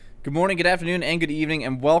Good morning, good afternoon, and good evening,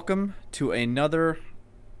 and welcome to another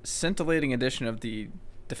scintillating edition of the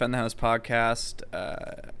Defend the House podcast.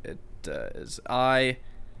 It is I,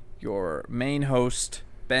 your main host,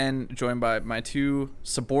 Ben, joined by my two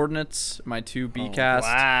subordinates, my two B-cast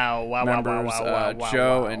members,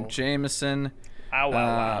 Joe and Jameson.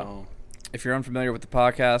 Wow. If you're unfamiliar with the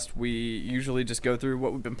podcast, we usually just go through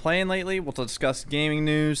what we've been playing lately. We'll discuss gaming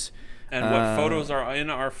news. And what photos are in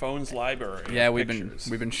our phone's library? Yeah, we've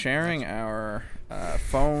been sharing our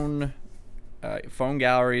phone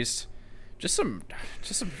galleries. Just some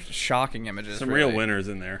shocking images. Some really. real winners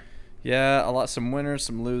in there. Yeah, some winners,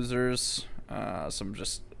 some losers, some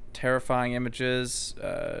just terrifying images.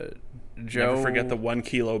 Joe, Never forget the 1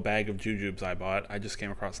 kilo bag of jujubes I bought. I just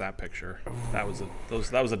came across that picture. That was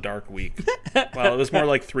a dark week. Well, it was more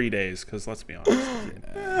like 3 days, because let's be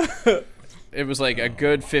honest. It was like a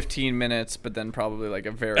good 15 minutes, but then probably like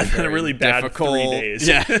a very really bad difficult 3 days.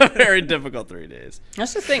 Yeah, very difficult 3 days.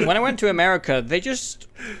 That's the thing. When I went to America, they just,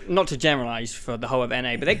 not to generalize for the whole of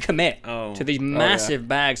NA, but they commit to these massive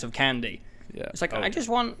bags of candy. Yeah. It's like, I just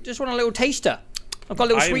want a little taster. I've got a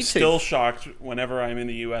little sweet tooth. I'm still shocked whenever I'm in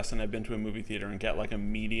the U.S. and I've been to a movie theater and get like a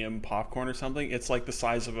medium popcorn or something. It's like the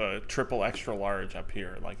size of a triple extra large up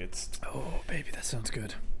here. Like it's. Oh, baby, that sounds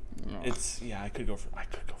good. It's I could go for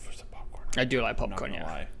some popcorn. I do like I'm not popcorn, gonna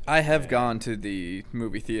lie. I have gone to the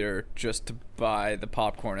movie theater just to buy the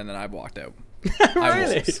popcorn, and then I've walked out.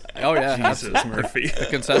 Really? Oh, yeah. Jesus, Murphy. The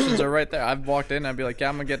concessions are right there. I've walked in, and I'd be like, yeah,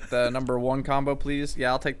 I'm going to get the number 1 combo, please.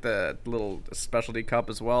 Yeah, I'll take the little specialty cup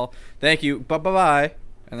as well. Thank you. Bye-bye.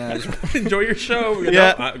 And then I just... Enjoy your show.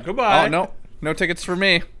 Yeah. Goodbye. Oh, no tickets for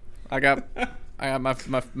me. I got my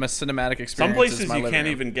cinematic experience. Some places my you living can't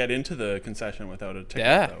room. even get into the concession without a ticket,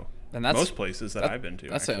 Yeah. though. And that's, most places that I've been to.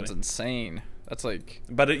 That sounds actually. insane. That's like...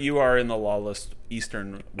 But you are in the lawless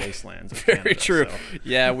eastern wastelands of Very Canada, true. so.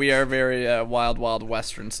 Yeah, we are very wild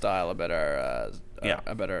western style about our Yeah.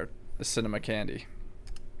 about our cinema candy.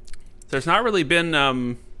 There's not really been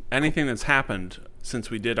anything that's happened since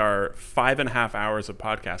we did our 5.5 hours of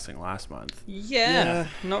podcasting last month. Yeah.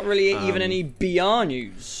 Not really even any BR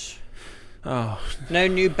news. Oh, No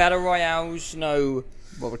new battle royales, no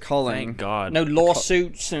Well, the culling, thank God. no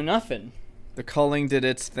lawsuits, no nothing. the culling did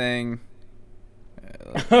its thing.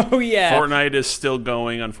 Oh, yeah. Fortnite is still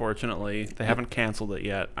going, unfortunately. They haven't canceled it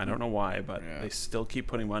yet. I don't know why, but Yeah. they still keep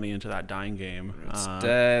putting money into that dying game. It's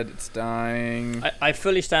dead. It's dying. I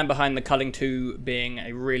fully stand behind the Culling 2 being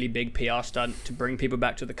a really big PR stunt to bring people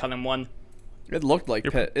back to the Culling 1. It looked like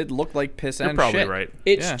piss You're and probably shit. right.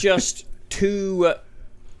 It's Yeah. just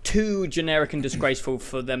too generic and disgraceful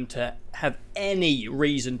for them to have any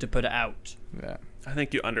reason to put it out. Yeah. I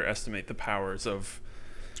think you underestimate the powers of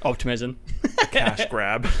Optimism. cash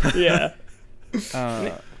grab. Yeah. Because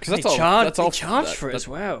They that's all. charge, That's all. they charge for it as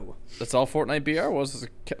well. That's all Fortnite BR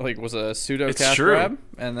was a pseudo It's cash true. grab,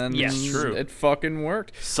 and then Yes. True. it fucking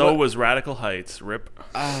worked. So was Radical Heights. Rip.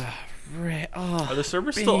 Are Oh, the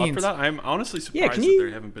servers still up for beans. that? I'm honestly Yeah, surprised can that you-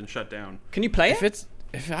 they haven't been shut down. Can you play if it?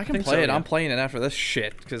 I can think play so, it, yeah. I'm playing it after this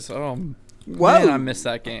shit. Because Whoa. man, I missed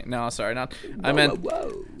that game. No, sorry, not. I meant.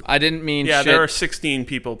 Whoa. I didn't mean. Yeah, shit. there are 16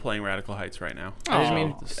 people playing Radical Heights right now. I didn't Oh.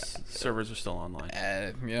 mean. The servers are still online.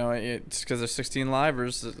 It's because there's 16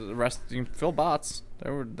 livers. The rest you can fill bots.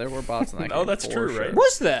 There were bots in that game. Oh, that's for true, sure. right?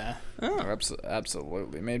 Was there? Oh.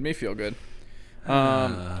 Absolutely made me feel good.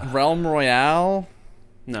 Realm Royale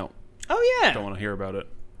No, Oh, yeah. don't want to hear about it.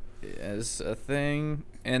 is a thing,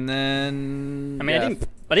 and then I mean, yeah,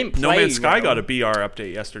 I didn't play. No Man's Sky Realm. got a BR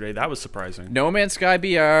update yesterday. That was surprising. No Man's Sky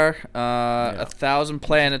BR. 1,000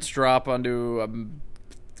 planets drop onto a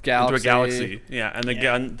galaxy. Into a galaxy, yeah,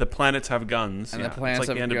 and the planets have guns, And yeah. the planets it's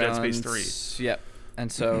like the have end guns. of Dead Space 3. Yep.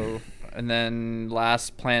 And so, and then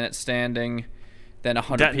last planet standing, then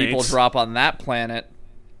 100 people Detonates. drop on that planet.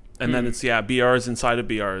 And then it's BRs inside of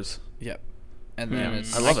BRs. Yep. And then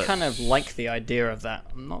it's I love it. kind of like the idea of that.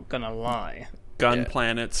 I'm not gonna lie. Gun Yeah.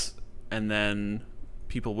 planets, and then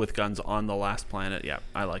people with guns on the last planet. Yeah,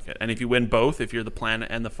 I like it. And if you win both, if you're the planet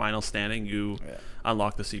and the final standing, you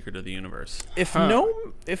unlock the secret of the universe. if Huh. no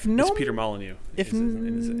It's Peter Molyneux. If he's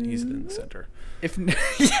in the center. if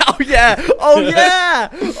oh yeah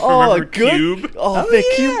oh Remember good Cube? oh the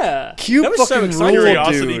yeah. Cube That was so fucking exciting. ruled,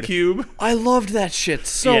 Curiosity dude. Cube. I loved that shit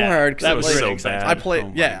so Yeah, hard 'cause that it was like, really so exciting. bad. I played Oh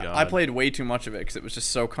my I God. played way too much of it because it was just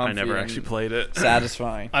so comfy. I never and actually played it.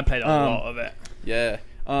 satisfying. I played a lot of it. Yeah.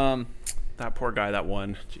 That poor guy that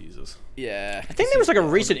won. Jesus. Yeah. I think there was like a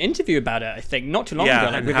recent interview about it. I think not too long ago,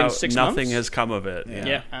 like and within how 6 nothing months. has come of it.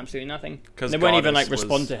 Yeah, absolutely nothing. 'Cause They won't even Goddess like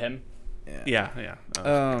respond was- to him. Yeah. Oh,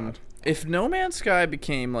 God. If No Man's Sky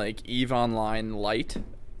became like EVE Online Lite,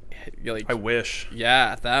 like I wish.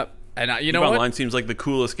 yeah, that and you know EVE what? Online seems like the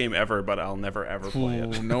coolest game ever, but I'll never ever play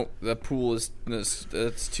it. Ooh, nope, the pool is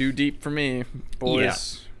it's too deep for me,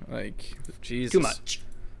 boys. Like Jesus, Too much.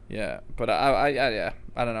 Yeah, but I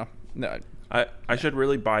don't know. No, I should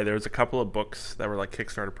really buy. There's a couple of books that were like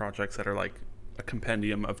Kickstarter projects that are like a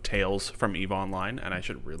compendium of tales from EVE Online, and I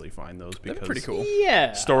should really find those because they're pretty cool.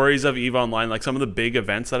 Yeah. stories of EVE Online, like some of the big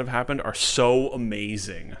events that have happened, are so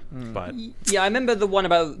amazing. But Yeah, I remember the one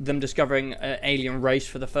about them discovering an alien race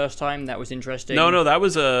for the first time. That was interesting. no, that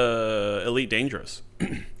was Elite Dangerous.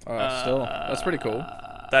 Still, that's pretty cool.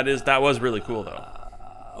 That was really cool though.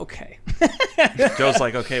 Okay. Joe's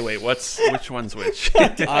like, okay, wait, which one's which?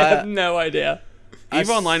 I have no idea. EVE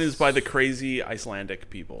Online is by the crazy Icelandic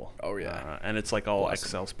people. Oh, yeah. And it's like all Awesome.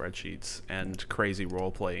 Excel spreadsheets and crazy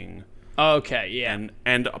role playing Okay, yeah.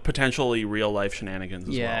 and potentially real life shenanigans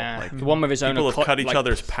as Yeah. well. Like The one with his own people have cut each like-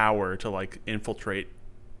 other's power to like infiltrate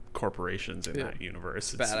corporations in Yeah. that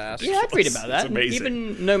universe. Badass. Yeah, I'd read about that. It's amazing.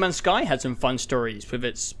 Even No Man's Sky had some fun stories with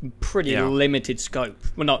its pretty Yeah. limited scope.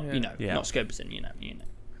 Well, not Yeah. not scope as in you know.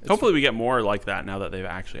 Hopefully we get more like that now that they've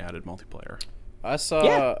actually added multiplayer. I saw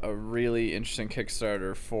Yeah. a really interesting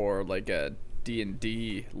Kickstarter for like a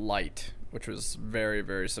D&D light, which was very,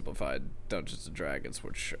 very simplified Dungeons and Dragons,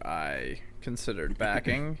 which I considered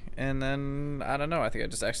backing, and then I don't know. I think I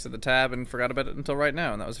just exited the tab and forgot about it until right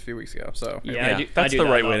now, and that was a few weeks ago. So Yeah, I do- that's I do the that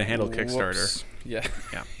right a way to lot. handle Kickstarter. Whoops. Yeah.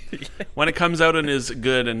 Yeah. When it comes out and is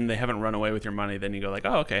good and they haven't run away with your money, then you go like,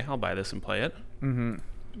 oh, okay, I'll buy this and play it.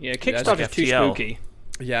 Yeah, it's Kickstarter's like too FTL. spooky.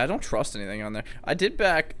 Yeah, I don't trust anything on there. I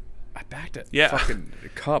backed it. Yeah. Fucking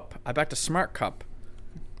cup. I backed a smart cup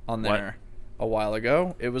on What? there a while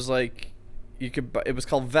ago. It was like you could. It was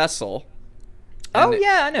called Vessel. Oh And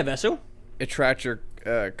yeah, I know Vessel. It tracked your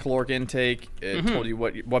caloric intake. It told you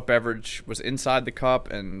what beverage was inside the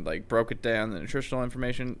cup and like broke it down, the nutritional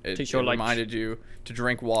information. It Takes your, like, reminded you to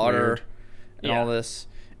drink water Weird. and Yeah. all this.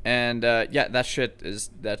 And yeah,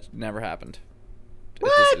 that never happened.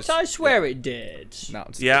 What? I swear it did. No,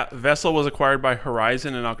 it's- Yeah, Vessel was acquired by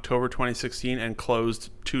Horizon in October 2016 and closed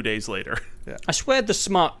 2 days later. I swear the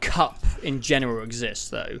smart cup in general exists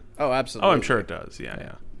though. Oh, absolutely. Oh, I'm sure it does.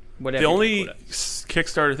 Yeah. Whatever The you only call it.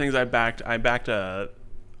 Kickstarter things I backed a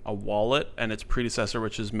wallet and its predecessor,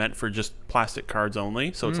 which is meant for just plastic cards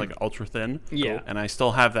only, so it's like ultra thin. Yeah. And I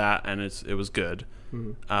still have that, and it was good.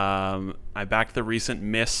 I backed the recent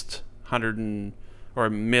Myst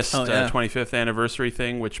 25th anniversary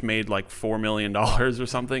thing, which made like $4 million or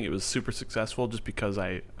something. It was super successful just because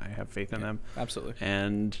I have faith in them. Absolutely.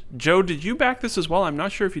 And Joe, did you back this as well? I'm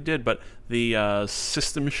not sure if you did, but the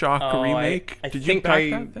System Shock remake. I did think you back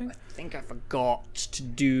that thing? I think I forgot to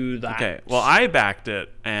do that. Okay, well, I backed it,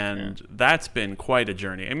 and that's been quite a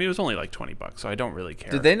journey. I mean, it was only like $20, so I don't really care.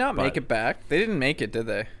 Did they not make but- it back? They didn't make it, did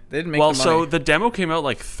they? They didn't make Well, the money. so the demo came out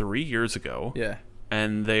like 3 years ago. Yeah.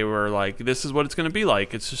 And they were like, this is what it's going to be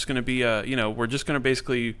like. It's just going to be we're just going to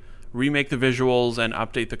basically remake the visuals and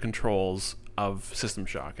update the controls of System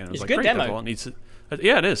Shock. And it was It's a like, good great, demo. that's all it needs to.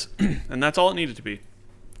 Yeah, it is. And that's all it needed to be.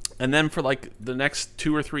 And then for like the next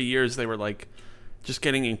 2 or 3 years, they were like just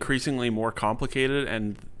getting increasingly more complicated,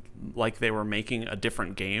 and like they were making a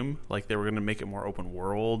different game. Like they were going to make it more open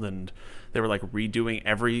world, and they were like redoing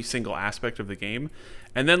every single aspect of the game.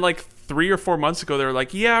 And then like 3 or 4 months ago, they were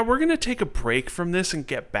like, yeah, we're going to take a break from this and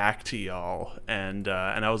get back to y'all. And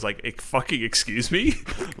I was like, fucking excuse me?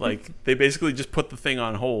 Like they basically just put the thing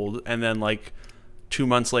on hold, and then like 2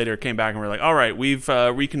 months later came back and we're like, all right, we've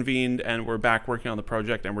reconvened and we're back working on the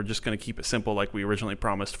project, and we're just going to keep it simple like we originally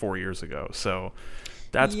promised 4 years ago. So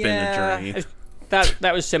that's been the journey.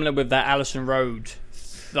 That was similar with that Allison Road,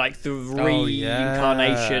 like the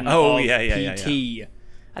reincarnation Oh, of yeah. PT.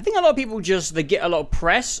 I think a lot of people they get a lot of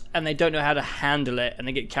press and they don't know how to handle it, and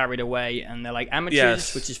they get carried away, and they're like amateurs,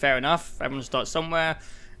 Yes. which is fair enough. Everyone starts somewhere,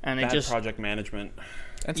 and they Bad just project management.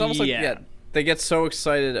 It's almost like Yeah. they get so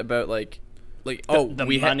excited about like the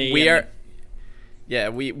we money we and are yeah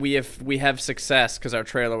we have success because our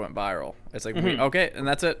trailer went viral. It's like okay, and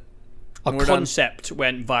that's it. a And we're done. concept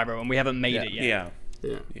went viral, and we haven't made it yet.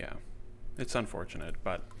 Yeah. It's unfortunate,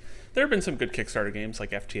 but there have been some good Kickstarter games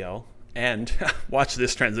like FTL. And watch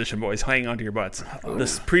this transition, boys. Hang on to your butts.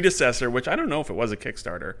 This predecessor, which I don't know if it was a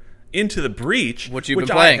Kickstarter, Into the Breach, Which you've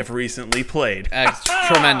been I playing. have recently played.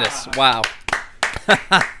 Tremendous! Wow.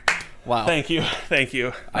 Wow. Thank you. Thank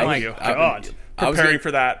you. Thank you. God. I was Preparing gonna-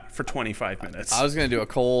 for that for 25 minutes. I was gonna do a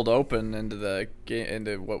cold open into the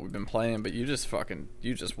into what we've been playing, but you just walked nailed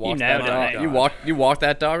that it, dog. mate. You walked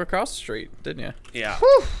that dog across the street, didn't you? Yeah.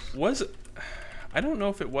 Was it? I don't know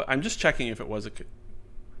if it was. I'm just checking if it was a.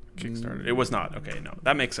 Kickstarted. It was not. Okay, no,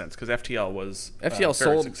 that makes sense because FTL was FTL very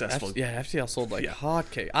sold successful. FTL sold like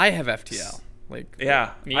hotcake. I have FTL.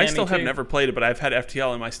 Yeah, I still have too. never played it, but I've had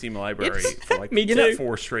FTL in my Steam library for like Me too.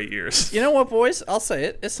 4 straight years. You know what, boys? I'll say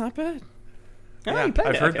it. It's not bad. Oh, Yeah, you played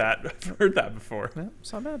I've it, heard okay. that. I've heard that before. Yeah,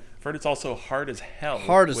 it's not bad. I've heard it's also hard as hell.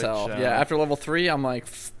 Hard as which, hell. Yeah. After level 3, I'm like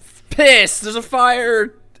pissed. There's a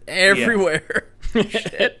fire everywhere.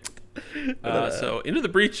 Shit. So Into the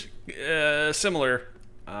Breach, similar,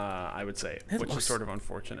 I would say, which looks- is sort of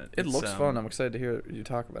unfortunate. It looks fun. I'm excited to hear you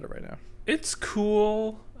talk about it right now. It's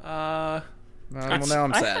cool. Well, now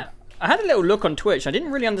I'm sad. I had a little look on Twitch. I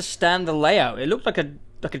didn't really understand the layout. It looked like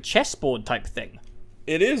a chessboard type thing.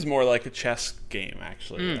 It is more like a chess game,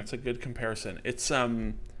 actually. That's a good comparison. It's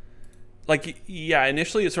initially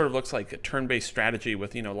it sort of looks like a turn-based strategy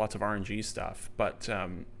with lots of RNG stuff, but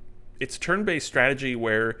it's turn-based strategy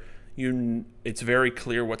where it's very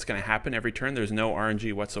clear what's going to happen every turn. There's no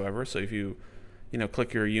RNG whatsoever. So if you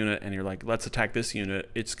click your unit and you're like, let's attack this unit,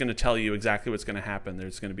 it's going to tell you exactly what's going to happen.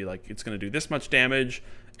 There's going to be like, it's going to do this much damage,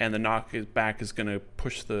 and the knockback is going to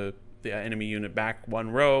push the enemy unit back 1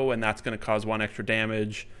 row, and that's going to cause 1 extra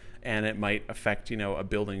damage, and it might affect a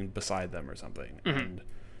building beside them or something. And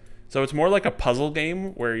so it's more like a puzzle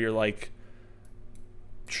game where you're like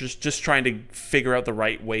just trying to figure out the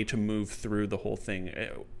right way to move through the whole thing,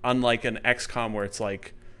 unlike an XCOM where it's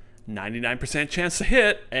like 99% chance to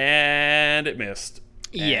hit and it missed.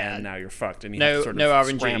 Yeah. And now you're fucked, and you have to sort of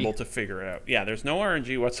RNG. scramble to figure it out. Yeah, there's no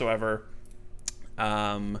RNG whatsoever.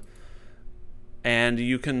 And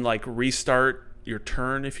you can like restart your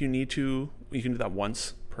turn if you need to. You can do that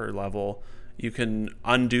once per level. You can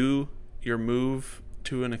undo your move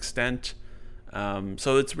to an extent.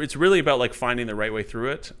 So it's really about like finding the right way through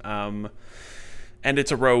it. And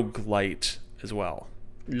it's a roguelite as well.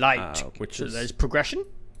 Which so is there's progression?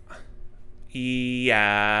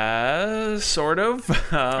 Yeah, sort of.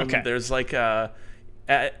 Okay. There's like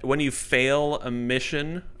when you fail a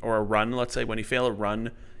mission or a run, let's say when you fail a run,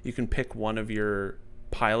 you can pick one of your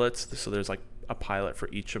pilots. So there's like a pilot for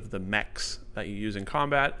each of the mechs that you use in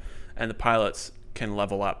combat, and the pilots can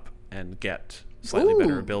level up and get slightly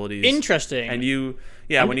better abilities. Interesting. And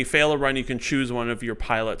when you fail a run, you can choose one of your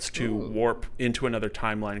pilots to warp into another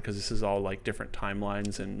timeline, because this is all like different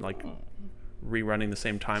timelines and like rerunning the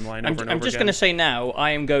same timeline over and over I'm just again. going to say now,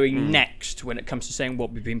 I am going next when it comes to saying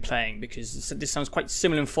what we've been playing, because this sounds quite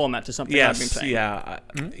similar in format to something I've been playing.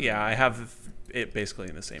 Yeah, I have it basically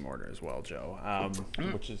in the same order as well, Joe.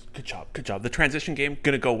 Which is good job. The transition game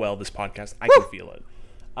gonna go well this podcast. I can feel it.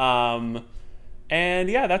 And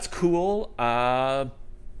yeah, that's cool.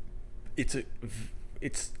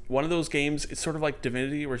 It's one of those games. It's sort of like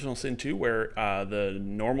Divinity: Original Sin 2, where the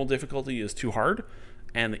normal difficulty is too hard,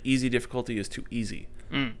 and the easy difficulty is too easy.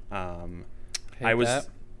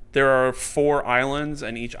 There are 4 islands,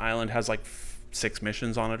 and each island has like 6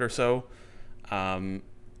 missions on it or so.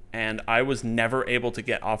 And I was never able to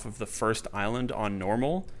get off of the first island on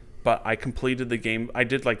normal, but I completed the game. I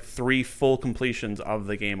did like 3 full completions of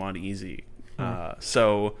the game on easy.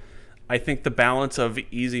 So I think the balance of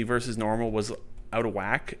easy versus normal was out of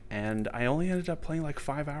whack, and I only ended up playing like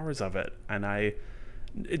 5 hours of it. And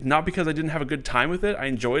not because I didn't have a good time with it. I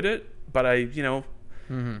enjoyed it, but I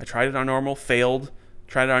tried it on normal, failed,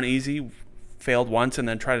 tried it on easy, failed once, and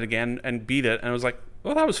then tried it again and beat it. And I was like,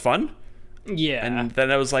 well, that was fun. Yeah. And then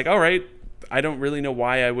I was like, all right, I don't really know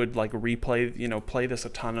why I would like replay, play this a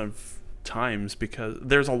ton of times, because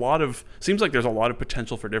seems like there's a lot of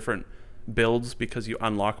potential for different builds because you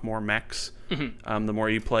unlock more mechs. The more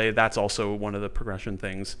you play, that's also one of the progression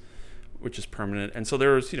things, which is permanent. And so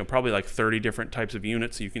there's, probably like 30 different types of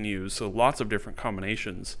units you can use. So lots of different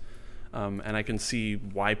combinations. And I can see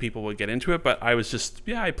why people would get into it, but I was just,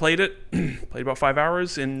 I played it, played about 5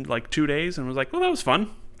 hours in like 2 days, and was like, well, that was fun.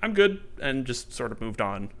 I'm good, and just sort of moved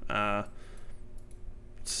on.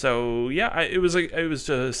 So yeah, it was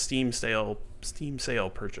a Steam sale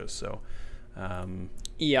purchase. So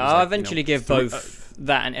I'll eventually give both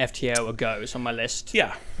that and FTL a go. It's on my list.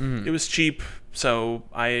 Yeah, it was cheap. So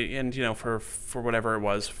for whatever it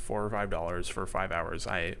was, $4 or $5 for 5 hours,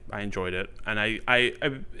 I enjoyed it, and I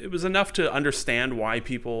it was enough to understand why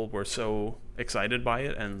people were so excited by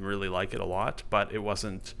it and really like it a lot. But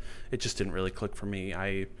it just didn't really click for me.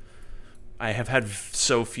 I have had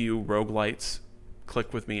so few roguelites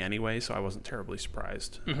click with me anyway, so I wasn't terribly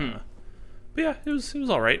surprised. But yeah, it was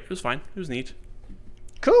all right. It was fine. It was neat.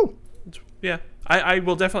 Cool. Yeah, I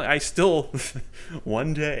will definitely. I still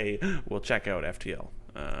one day will check out FTL.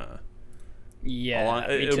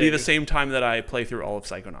 It'll be the same time that I play through all of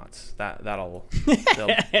Psychonauts.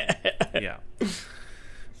 Yeah,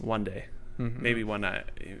 one day. Maybe when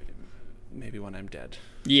I'm dead.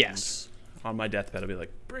 Yes. And on my deathbed, I'll be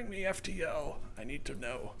like, bring me FTL. I need to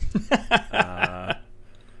know.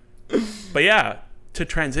 But yeah, to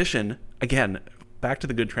transition, again, back to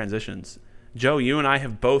the good transitions. Joe, you and I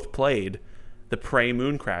have both played the Prey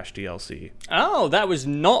Mooncrash DLC. Oh, that was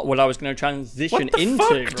not what I was going to transition What the into.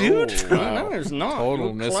 fuck, dude? Oh, no, it's not.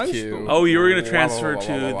 Total You're close. miscue. Oh, you were going to transfer Wow.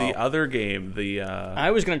 to the other game, the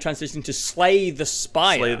I was going to transition to Slay the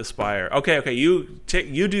Spire. Slay the Spire. Okay. You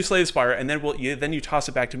do Slay the Spire, and then you toss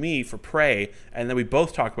it back to me for Prey, and then we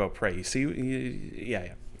both talk about Prey. You see?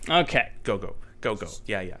 Yeah. Okay. Go.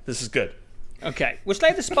 Yeah. This is good. Okay. Well,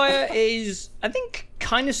 Slay the Spire is, I think,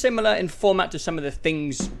 kind of similar in format to some of the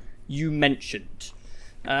things you mentioned.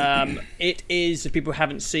 It is, if people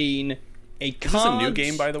haven't seen, Is this a new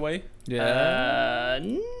game, by the way? Yeah.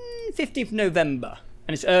 15th November.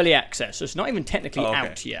 And it's early access, so it's not even technically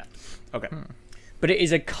out yet. Okay. But it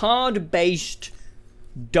is a card-based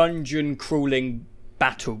dungeon crawling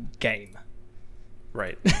battle game.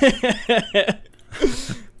 Right.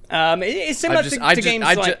 It's similar to games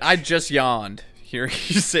like... I just yawned hearing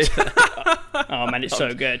you say that. Oh man, it's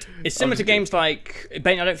so good. It's similar to games like...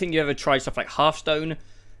 Ben, I don't think you ever tried stuff like Hearthstone.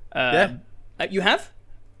 Yeah. You have?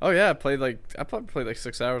 Oh yeah, I played like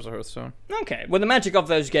 6 hours of Hearthstone. Okay. Well, the magic of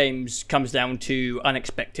those games comes down to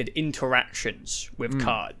unexpected interactions with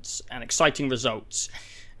cards and exciting results.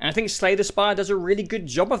 And I think Slay the Spire does a really good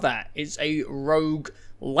job of that. It's a rogue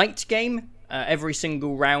light game. Every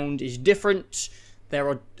single round is different.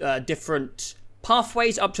 There are different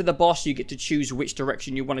pathways up to the boss. You get to choose which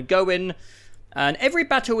direction you want to go in. And every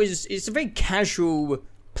battle is a very casual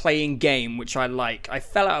playing game, which I like. I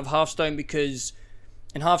fell out of Hearthstone because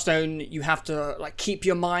in Hearthstone you have to keep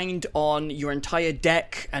your mind on your entire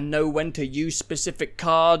deck and know when to use specific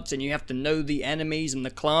cards, and you have to know the enemies and the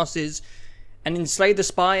classes. And in Slay the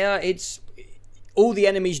Spire, it's all the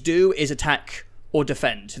enemies do is attack or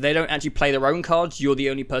defend. They don't actually play their own cards. You're the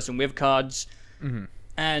only person with cards. Mm-hmm.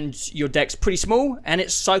 And your deck's pretty small, and it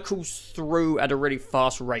cycles through at a really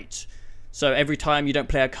fast rate. So every time you don't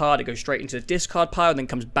play a card, it goes straight into the discard pile and then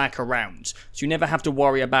comes back around. So you never have to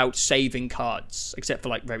worry about saving cards, except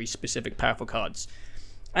for very specific powerful cards.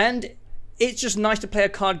 And it's just nice to play a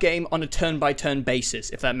card game on a turn-by-turn basis,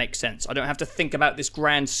 if that makes sense. I don't have to think about this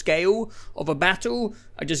grand scale of a battle.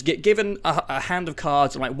 I just get given a hand of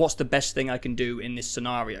cards and what's the best thing I can do in this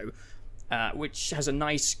scenario, which has a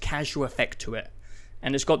nice casual effect to it.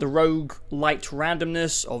 And it's got the rogue light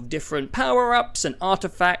randomness of different power-ups and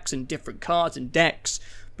artifacts and different cards and decks.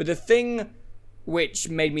 But the thing which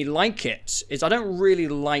made me like it is I don't really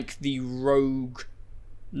like the rogue-like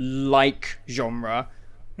genre.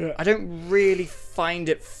 Yeah. I don't really find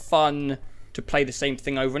it fun to play the same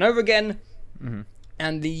thing over and over again. Mm-hmm.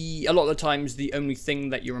 And a lot of the times, the only thing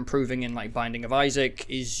that you're improving in Binding of Isaac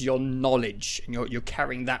is your knowledge, and you're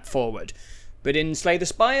carrying that forward. But in Slay the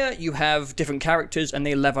Spire, you have different characters and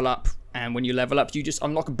they level up. And when you level up, you just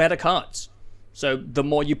unlock better cards. So the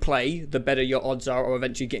more you play, the better your odds are of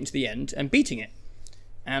eventually getting to the end and beating it.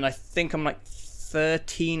 And I think I'm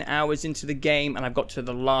 13 hours into the game and I've got to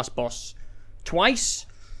the last boss twice.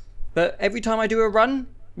 But every time I do a run,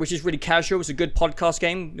 which is really casual, it's a good podcast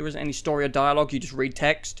game. There isn't any story or dialogue, you just read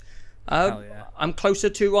text. Hell yeah. I'm closer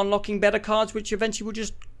to unlocking better cards, which eventually will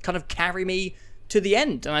just kind of carry me to the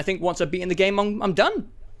end. And I think once I've beaten the game, I'm done.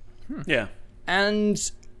 Yeah.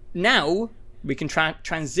 And now we can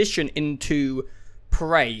transition into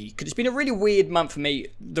Prey, because it's been a really weird month for me.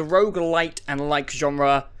 The roguelite and like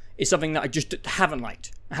genre is something that I just haven't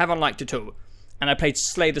liked. I haven't liked at all. And I played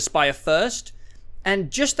Slay the Spire first,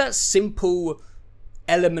 and just that simple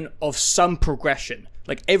element of some progression.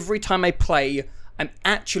 Every time I play, I'm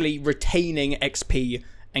actually retaining XP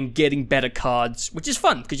and getting better cards, which is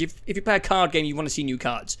fun, because if you play a card game, you want to see new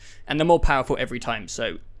cards, and they're more powerful every time.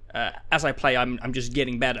 So as I play, I'm just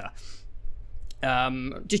getting better.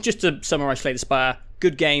 Just to summarize Slay the Spire,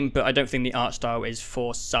 good game, but I don't think the art style is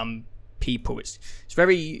for some people. It's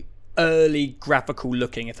very early graphical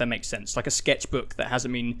looking, if that makes sense, like a sketchbook that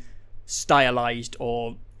hasn't been stylized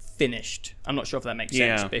or finished. I'm not sure if that makes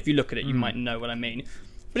sense, but if you look at it, you might know what I mean.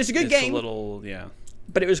 But it's a good game. It's a little, yeah.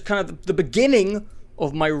 But it was kind of the beginning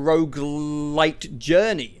of my roguelite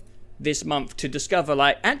journey this month to discover,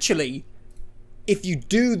 actually, if you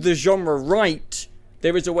do the genre right,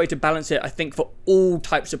 there is a way to balance it, I think, for all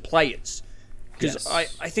types of players. Because I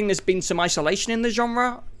think there's been some isolation in the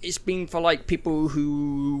genre. It's been for, people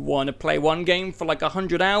who want to play one game for,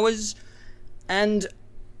 100 hours. And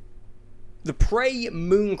the Prey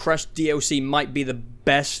Mooncrash DLC might be the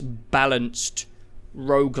best balanced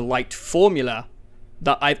roguelite formula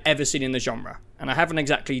that I've ever seen in the genre. And I haven't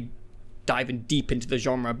exactly diving deep into the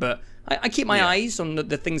genre, but I keep my eyes on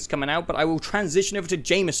the things coming out, but I will transition over to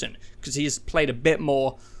Jameson, because he has played a bit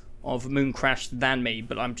more of Mooncrash than me,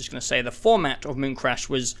 but I'm just going to say the format of Mooncrash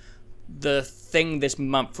was the thing this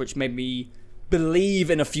month which made me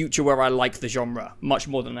believe in a future where I like the genre much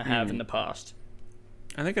more than I have in the past.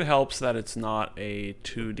 I think it helps that it's not a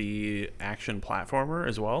 2D action platformer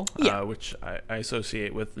as well, which I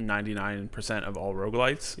associate with 99% of all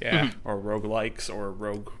roguelites, or roguelikes, or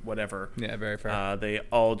rogue whatever. Yeah, very fair. They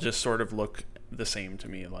all just sort of look the same to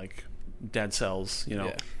me, like Dead Cells, you know.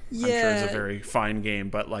 Yeah. I'm sure it's a very fine game,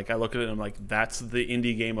 but like I look at it and I'm like, that's the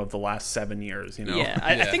indie game of the last 7 years, you know? Yeah,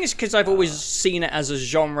 I think it's because I've always seen it as a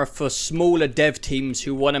genre for smaller dev teams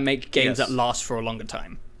who want to make games that last for a longer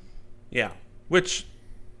time. Yeah, which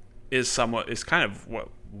is kind of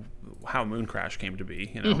how Mooncrash came to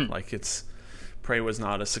be, you know? Like Prey was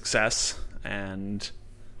not a success, and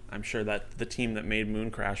I'm sure that the team that made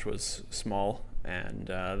Mooncrash was small, and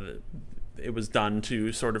it was done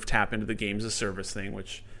to sort of tap into the games as service thing,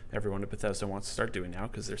 which everyone at Bethesda wants to start doing now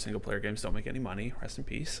because their single player games don't make any money. Rest in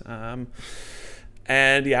peace.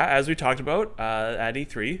 And yeah, as we talked about at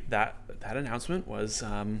E3, that announcement was,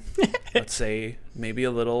 let's say, maybe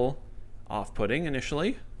a little off-putting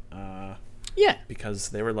initially. Because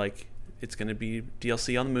they were like, it's going to be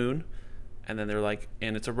DLC on the moon, and then they're like,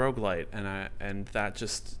 and it's a roguelite, and that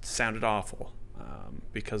just sounded awful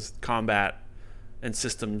because combat and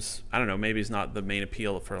systems, I don't know, maybe it's not the main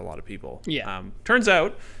appeal for a lot of people. Yeah. Turns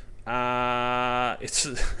out, it's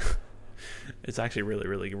it's actually really,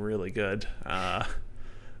 really, really good,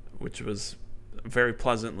 which was very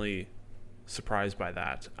pleasantly surprised by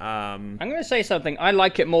that. I'm going to say something. I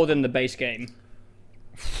like it more than the base game.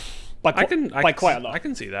 By quite a lot. I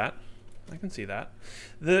can see that.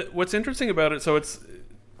 What's interesting about it, so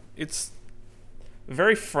it's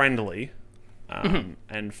very friendly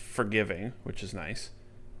and forgiving, which is nice.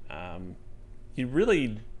 You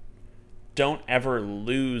really don't ever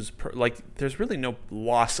lose there's really no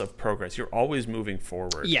loss of progress. You're always moving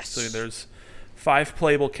forward. Yes. So there's 5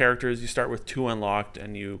 playable characters. You start with 2 unlocked,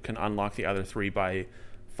 and you can unlock the other 3 by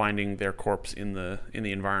finding their corpse in the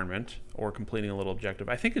environment or completing a little objective.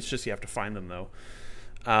 I think it's just you have to find them though.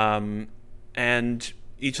 And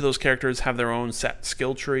each of those characters have their own set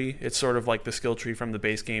skill tree. It's sort of like the skill tree from the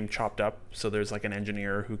base game chopped up. So there's like an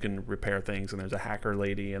engineer who can repair things, and there's a hacker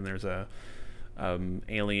lady, and there's a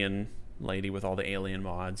alien lady with all the alien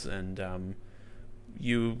mods, and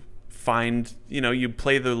you find, you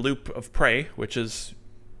play the loop of Prey, which is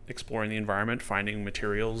exploring the environment, finding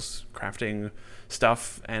materials, crafting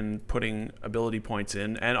stuff, and putting ability points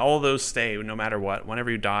in, and all of those stay no matter what.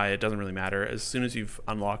 Whenever you die, it doesn't really matter. As soon as you've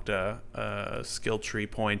unlocked a skill tree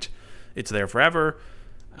point, it's there forever.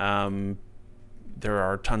 There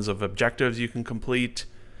are tons of objectives you can complete,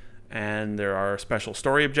 and there are special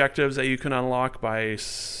story objectives that you can unlock by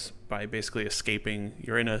basically escaping.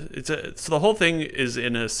 So the whole thing is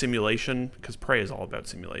in a simulation, because Prey is all about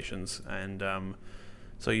simulations, and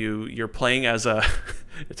so you're playing as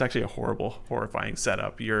it's actually a horrifying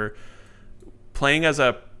setup. You're playing as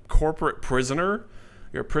a corporate prisoner.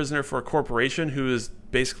 You're a prisoner for a corporation who is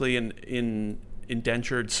basically in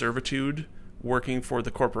indentured servitude, working for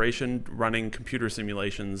the corporation, running computer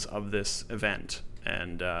simulations of this event.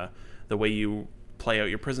 And the way you play out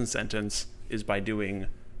your prison sentence is by doing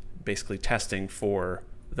basically testing for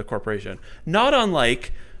the corporation. Not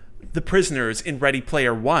unlike the prisoners in Ready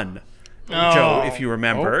Player One. Joe, if you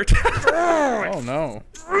remember. Oh no.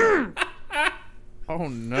 Oh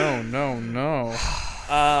no.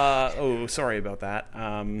 Sorry about that.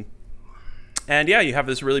 And yeah, you have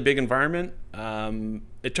this really big environment.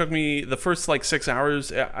 It took me the first 6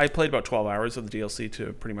 hours. I played about 12 hours of the DLC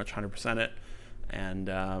to pretty much 100% it.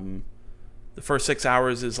 And the first 6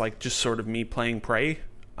 hours is just sort of me playing Prey,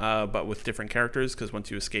 but with different characters, because once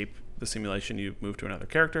you escape the simulation, you move to another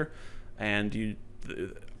character. And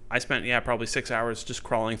I spent probably 6 hours just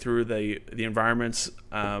crawling through the environments,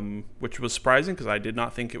 which was surprising because I did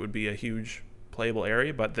not think it would be a huge playable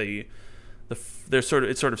area. But it's sort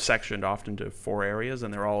of sectioned off into 4 areas,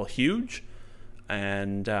 and they're all huge,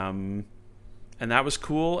 and that was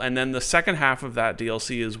cool. And then the second half of that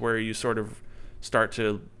DLC is where you sort of start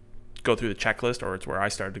to go through the checklist, or it's where I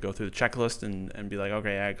started to go through the checklist and be like,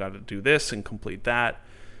 okay, I got to do this and complete that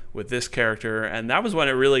with this character, and that was when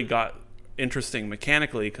it really got interesting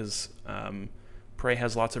mechanically, because Prey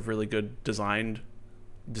has lots of really good design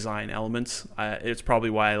elements. It's probably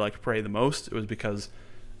why I liked Prey the most. It was because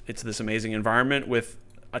it's this amazing environment with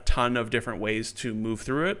a ton of different ways to move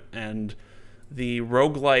through it, and the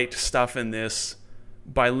roguelite stuff in this,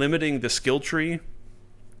 by limiting the skill tree,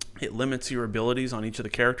 it limits your abilities on each of the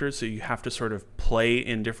characters, so you have to sort of play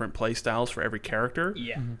in different play styles for every character.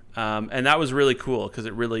 Yeah. And that was really cool because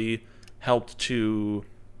it really helped to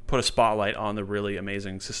put a spotlight on the really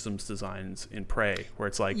amazing systems designs in Prey, where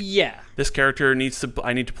it's like, Yeah. this character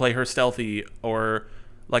I need to play her stealthy, or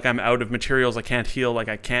like I'm out of materials, I can't heal, like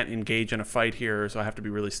I can't engage in a fight here, so I have to be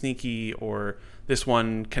really sneaky, or this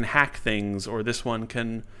one can hack things, or this one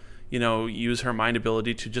can, use her mind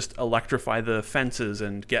ability to just electrify the fences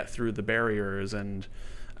and get through the barriers. And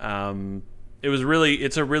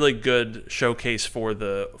it's a really good showcase for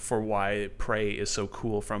why Prey is so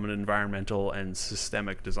cool from an environmental and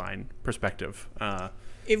systemic design perspective. That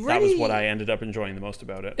was what I ended up enjoying the most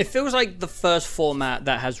about it. It feels like the first format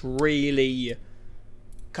that has really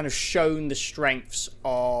kind of shown the strengths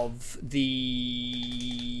of the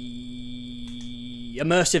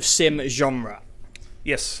immersive sim genre.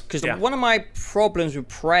 Yes. Because one of my problems with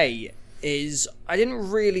Prey is I didn't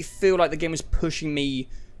really feel like the game was pushing me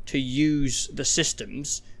to use the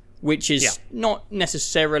systems, which is not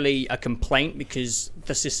necessarily a complaint because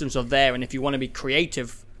the systems are there, and if you want to be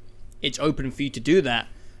creative, it's open for you to do that.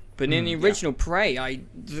 But in the original Prey,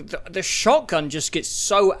 the shotgun just gets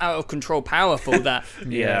so out of control powerful that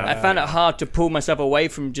I found it hard to pull myself away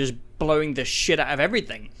from just blowing the shit out of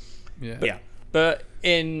everything. Yeah. But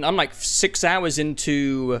I'm like 6 hours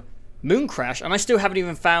into Mooncrash, and I still haven't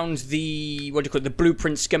even found the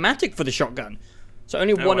blueprint schematic for the shotgun. So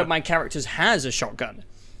only one of my characters has a shotgun.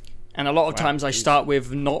 And a lot of times I start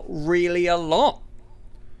with not really a lot.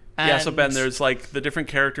 So Ben, there's like the different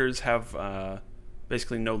characters have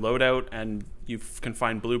basically no loadout, and you can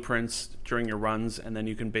find blueprints during your runs, and then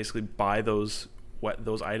you can basically buy those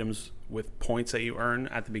items with points that you earn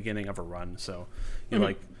at the beginning of a run. So you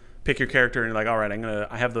like pick your character and you're like, all right,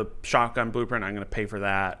 I have the shotgun blueprint, I'm gonna pay for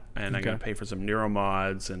that, and I'm gonna pay for some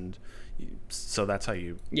neuromods, and so that's how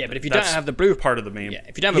you. Yeah, but if you don't have the blueprint, part of the main. Yeah,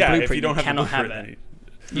 if you don't have a blueprint, you cannot have it.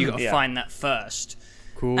 You gotta find that first.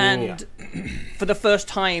 Cool. And for the first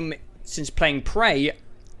time since playing Prey,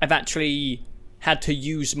 I've actually had to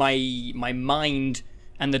use my mind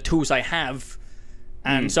and the tools I have.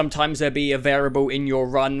 And sometimes there'll be a variable in your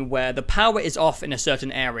run where the power is off in a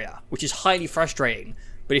certain area, which is highly frustrating.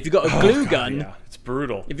 But if you've got a glue gun, it's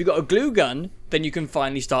brutal. If you've got a glue gun, then you can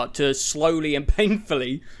finally start to slowly and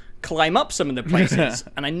painfully climb up some of the places.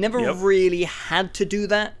 And I never really had to do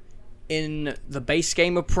that in the base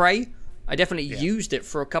game of Prey. I definitely used it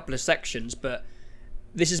for a couple of sections, but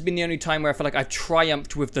this has been the only time where I feel like I've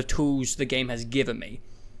triumphed with the tools the game has given me.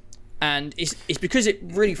 And it's because it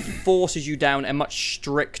really forces you down a much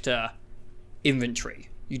stricter inventory.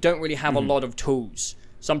 You don't really have a lot of tools.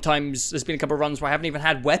 Sometimes there's been a couple of runs where I haven't even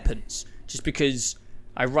had weapons, just because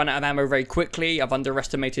I run out of ammo very quickly. I've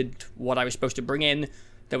underestimated what I was supposed to bring in.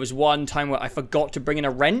 There was one time where I forgot to bring in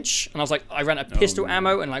a wrench, and I was like, I ran out of pistol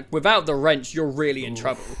ammo, and like without the wrench, you're really in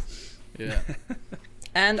trouble. Yeah.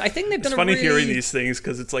 And I think they've done it's funny hearing these things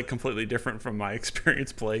because it's like completely different from my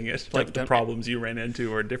experience playing it. Like the problems you ran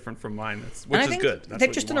into are different from mine, which is good.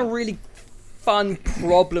 They've just done a really fun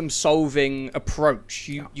problem-solving approach.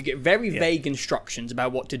 You get very vague instructions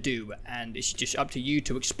about what to do, and it's just up to you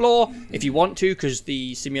to explore if you want to, because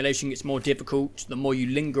the simulation gets more difficult the more you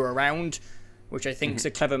linger around, which I think is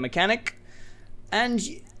a clever mechanic. And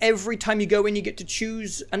every time you go in, you get to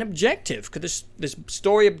choose an objective, because there's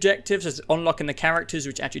story objectives, there's unlocking the characters,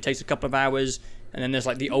 which actually takes a couple of hours, and then there's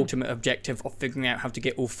like the ultimate objective of figuring out how to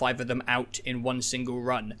get all 5 of them out in one single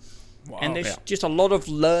run. Wow, and there's just a lot of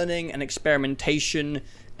learning and experimentation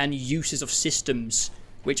and uses of systems,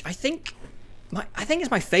 which I think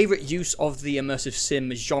is my favorite use of the immersive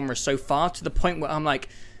sim genre so far, to the point where I'm like,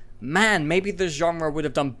 man, maybe the genre would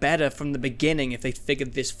have done better from the beginning if they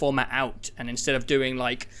figured this format out, and instead of doing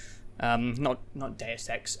like not Deus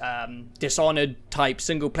Ex, Dishonored type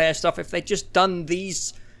single player stuff, if they'd just done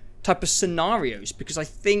these type of scenarios, because I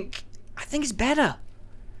think it's better.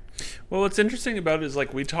 Well, what's interesting about it is,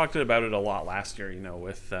 like, we talked about it a lot last year,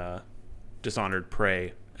 with Dishonored,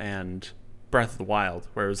 Prey, and Breath of the Wild,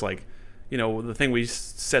 where it was like, the thing we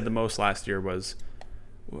said the most last year was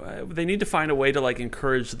they need to find a way to, like,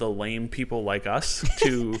 encourage the lame people like us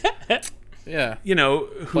to,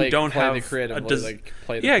 who don't have the creative,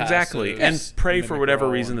 play the exactly. And Prey, for whatever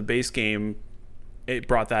reason, the base game, it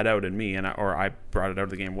brought that out in me, or I brought it out of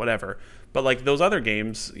the game, whatever. But like those other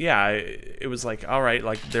games, it was like, all right,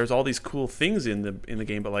 like there's all these cool things in the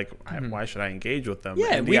game, but like, why should I engage with them?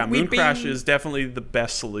 Yeah, and Mooncrash is definitely the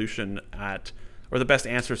best solution or the best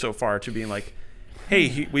answer so far to being like,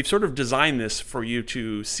 hey, we've sort of designed this for you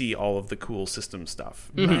to see all of the cool system stuff.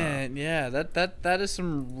 Man, that is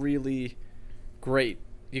some really great.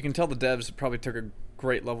 You can tell the devs probably took a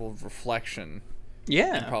great level of reflection.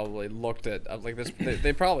 Yeah. Probably looked at like this.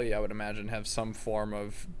 They probably, I would imagine, have some form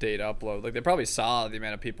of data upload. Like they probably saw the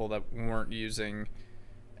amount of people that weren't using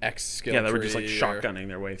X skill. Yeah, they were just like tree shotgunning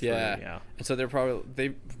their way through. Yeah. And so they're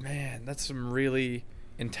probably that's some really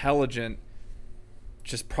intelligent,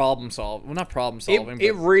 just problem solving. Well, not problem solving.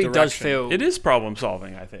 It but really does direction. feel. It is problem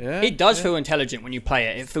solving, I think. Yeah, It does feel intelligent when you play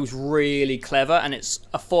it. It feels really clever, and it's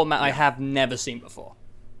a format I have never seen before.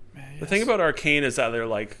 The thing about Arcane is that they're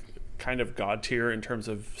like kind of god tier in terms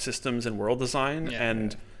of systems and world design, Yeah.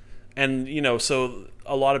 and you know, so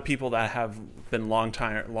a lot of people that have been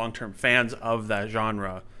long-term fans of that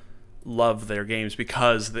genre love their games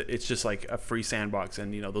because it's just like a free sandbox,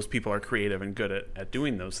 and you know, those people are creative and good at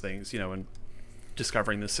doing those things, you know, and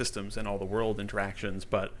discovering the systems and all the world interactions.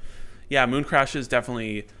 But yeah, Mooncrash is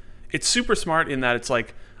definitely, it's super smart in that it's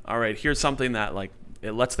like, all right, here's something that like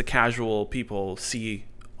it lets the casual people see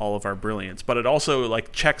all of our brilliance, but it also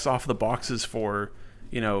like checks off the boxes for,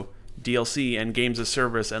 you know, DLC and games of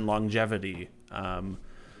service and longevity,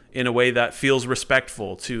 in a way that feels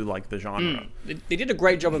respectful to like the genre. They did a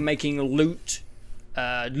great job of making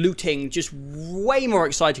looting just way more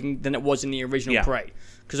exciting than it was in the original Yeah. Prey.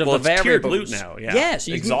 Because of Well, the it's tiered variables. loot now, yeah.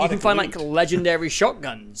 So you can Exotic find loot. like legendary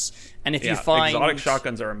shotguns, and if you find exotic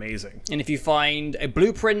shotguns are amazing. and if you find a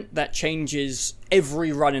blueprint that changes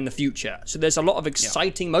every run in the future. So there's a lot of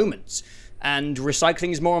exciting moments, and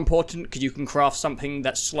recycling is more important because you can craft something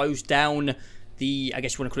that slows down the, I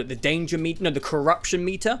guess you want to call it the danger meter, no, the corruption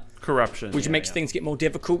meter, Corruption, which yeah, makes yeah. things get more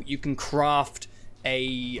difficult. You can craft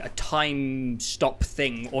a time stop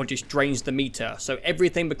thing, or just drains the meter, so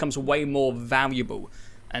everything becomes way more valuable,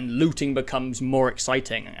 and looting becomes more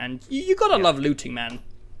exciting. And you gotta love looting, man.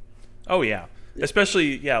 Oh yeah,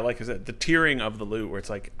 especially like I said, the tiering of the loot, where it's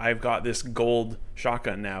like I've got this gold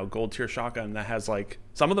shotgun now, gold tier shotgun that has like,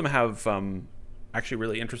 some of them have actually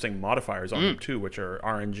really interesting modifiers on them too, which are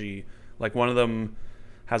RNG. Like one of them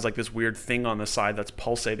has like this weird thing on the side that's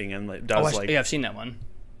pulsating and it does like Yeah, I've seen that one.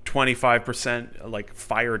 25% like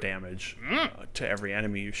fire damage to every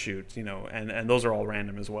enemy you shoot, you know, and those are all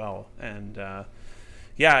random as well. And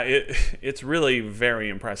it's really very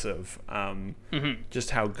impressive,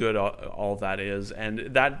 just how good all that is.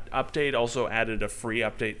 And that update also added a free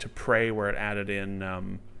update to Prey, where it added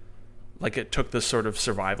in like it took the sort of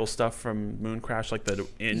survival stuff from Mooncrash, like the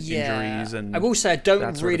injuries and I will say I that don't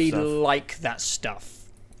sort of really stuff. like that stuff.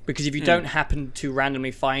 Because if you don't happen to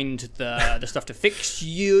randomly find the stuff to fix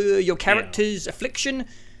your character's affliction,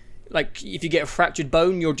 like if you get a fractured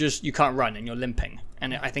bone, you can't run and you're limping.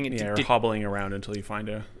 And I think you're hobbling around until you find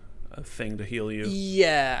a thing to heal you.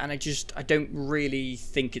 Yeah, and I don't really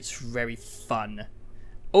think it's very fun.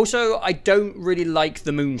 Also, I don't really like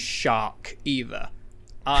the Moon Shark either.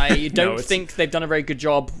 I don't think they've done a very good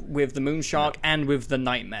job with the Moon Shark and with the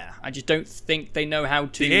Nightmare. I just don't think they know how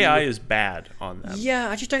to... The AI is bad on them. Yeah,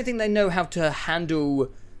 I just don't think they know how to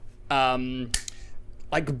handle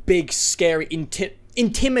like big, scary,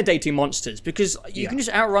 intimidating monsters, because you can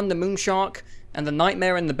just outrun the Moon Shark and the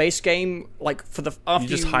Nightmare in the base game, like after you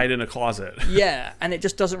just hide in a closet. Yeah, and it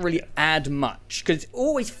just doesn't really add much because it's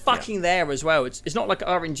always fucking there as well. It's not like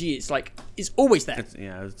RNG. It's like it's always there.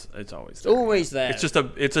 It's always there. Always there.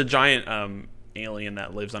 It's a giant alien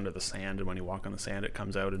that lives under the sand, and when you walk on the sand, it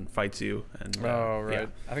comes out and fights you. And right. Yeah.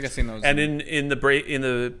 I think I've seen those. And in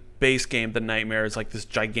the base game, the Nightmare is like this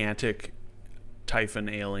gigantic Typhon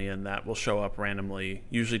alien that will show up randomly,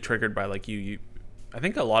 usually triggered by like you. I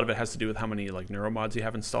think a lot of it has to do with how many like neuromods you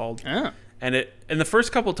have installed. And the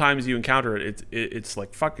first couple times you encounter it's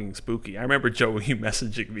like fucking spooky. I remember Joey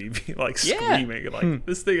messaging me, being like screaming, like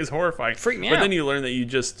this thing is horrifying. Freak me but out. then you learn that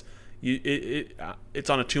it's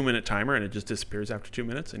on a 2-minute timer, and it just disappears after 2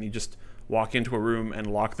 minutes, and you just walk into a room and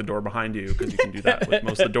lock the door behind you, because you can do that with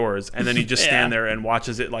most of the doors, and then you just stand there and watch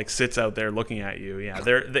as it like sits out there looking at you. Yeah,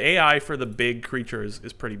 the AI for the big creatures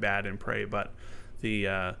is pretty bad in Prey, but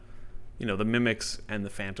the the mimics and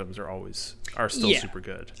the phantoms are still super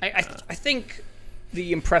good. I think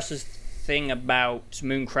the impressive thing about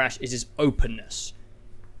Mooncrash is its openness.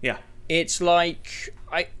 Yeah. It's like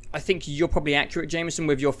I think you're probably accurate, Jameson,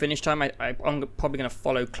 with your finish time. I'm probably going to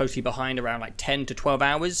follow closely behind, around like 10 to 12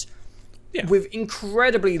 hours. Yeah. With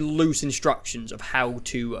incredibly loose instructions of how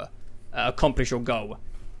to accomplish your goal.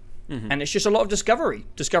 And it's just a lot of discovery.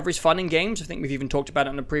 Discovery's fun in games. I think we've even talked about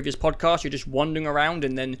it on a previous podcast. You're just wandering around,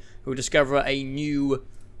 and then you'll discover a new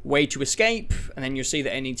way to escape, and then you'll see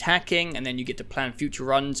that it needs hacking, and then you get to plan future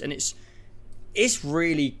runs, and it's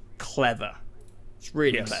really clever. It's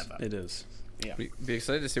really clever. It is. Yeah. Be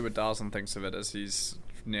excited to see what Dawson thinks of it, as he's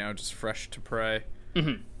now just fresh to Prey.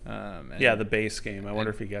 And Yeah, the base game. I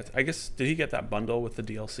wonder if he gets. I guess did he get that bundle with the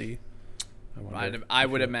DLC? I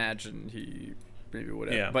would imagine he maybe would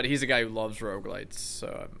have. Yeah. But he's a guy who loves roguelites,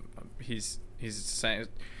 so he's saying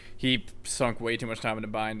he sunk way too much time into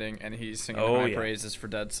Binding, and he's singing high praises for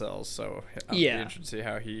Dead Cells. So I'll be interested to see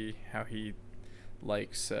how he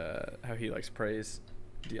likes praise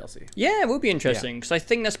DLC. Yeah, it will be interesting because I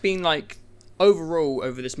think that's been like overall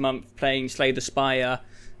over this month playing Slay the Spire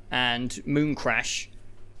and Moon Crash.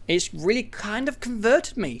 It's really kind of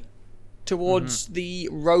converted me towards the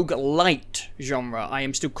roguelite genre. I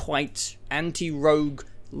am still quite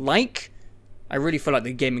anti-rogue-like. I really feel like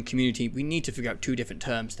the gaming community, we need to figure out two different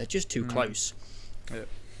terms. They're just too close. Yeah.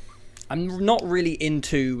 I'm not really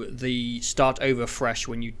into the start over fresh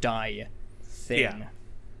when you die thing. Yeah.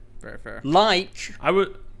 Very fair. Like, I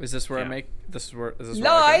would. Is this where I Yeah. make? Is this where I go?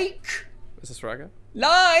 Is this where I go?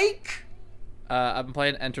 Like. I've been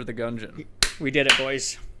playing Enter the Gungeon. We did it,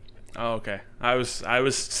 boys. Oh, okay. I was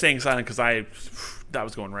staying silent because that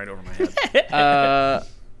was going right over my head.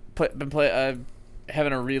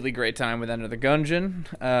 Having a really great time with Enter the Gungeon.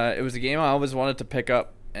 It was a game I always wanted to pick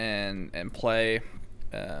up and play.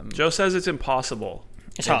 Joe says it's impossible.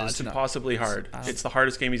 It's hard. It's impossibly hard. It's the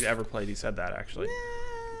hardest game he's ever played. He said that actually.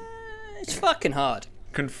 It's fucking hard.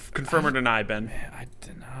 Confirm or deny, Ben? I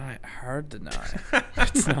deny. Hard deny.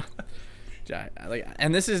 It's not.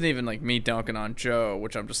 And this isn't even like me dunking on Joe,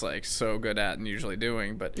 which I'm just like so good at and usually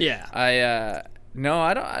doing. But yeah, no,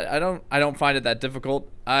 I don't find it that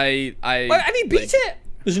difficult. Wait, have you beat it?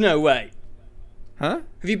 There's no way. Huh?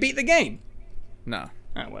 Have you beat the game? No.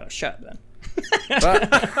 Oh well, shut up then.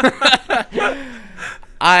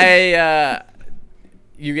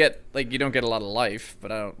 But you don't get a lot of life,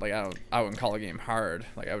 but I wouldn't call a game hard.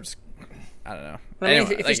 Like I don't know. Well, I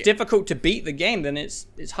mean, if it's difficult to beat the game, then it's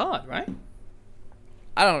hard, right?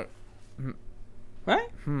 I don't. Right?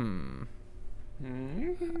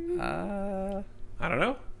 I don't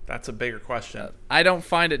know. That's a bigger question. I don't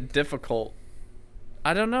find it difficult.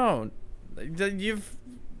 I don't know. You've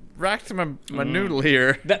racked my noodle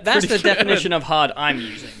here. That's the definition of hard I'm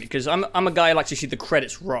using, because I'm a guy who likes to see the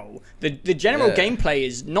credits roll. The general gameplay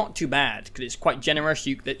is not too bad because it's quite generous.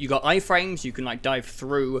 You got iframes, you can like dive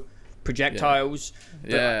through projectiles.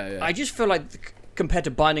 Yeah. I just feel like compared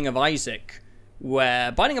to Binding of Isaac,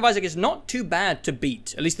 where Binding of Isaac is not too bad to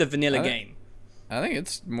beat, at least the vanilla game. I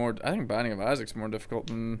think Binding of Isaac's more difficult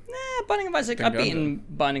than. Binding of Isaac. I've beaten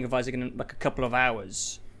Binding of Isaac in like a couple of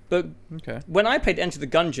hours. But when I played Enter the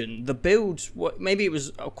Gungeon, the build, maybe it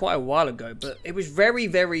was quite a while ago, but it was very,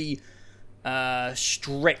 very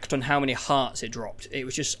strict on how many hearts it dropped. It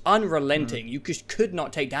was just unrelenting. You just could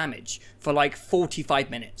not take damage for like 45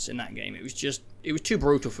 minutes in that game. It was too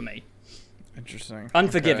brutal for me. Interesting.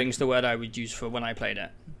 Unforgiving is the word I would use for when I played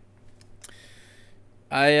it.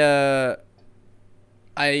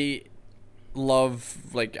 I love,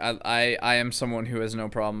 like, I am someone who has no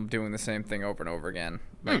problem doing the same thing over and over again.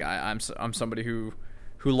 Like I'm somebody who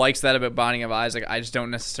likes that about Binding of Isaac. I just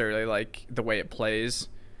don't necessarily like the way it plays.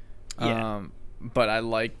 But I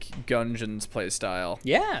like Gungeon's play style.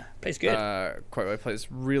 Yeah, plays good. Quite well. It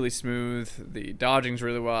plays really smooth. The dodging's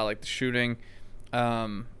really well. I like the shooting.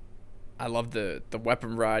 I love the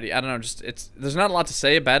weapon variety. I don't know, there's not a lot to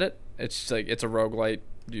say about it. It's like it's a roguelite.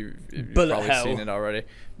 You've probably seen it already.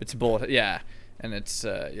 It's bullet, and it's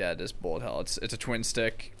it is bullet hell. It's a twin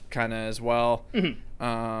stick kind of as well,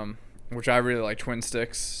 which I really like twin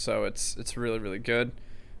sticks. So it's really, really good.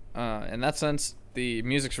 In that sense, the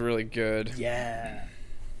music's really good. Yeah.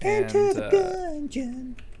 Enter the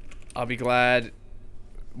Gungeon. I'll be glad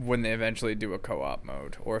when they eventually do a co-op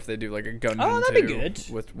mode, or if they do like a Gungeon 2 that'd be good.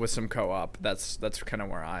 with some co-op. That's kind of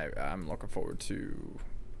where I'm looking forward to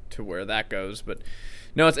where that goes. But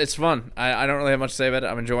no, it's fun. I don't really have much to say about it.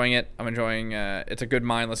 I'm enjoying it. It's a good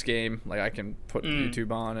mindless game. Like I can put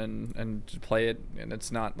YouTube on and play it, and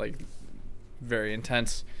it's not like very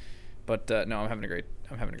intense. But no, I'm having a great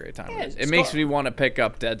time with it. It makes me want to pick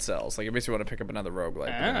up Dead Cells. Like it makes me want to pick up another roguelike.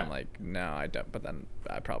 But then I'm like, no, I don't. But then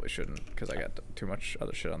I probably shouldn't because I got too much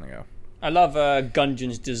other shit on the go. I love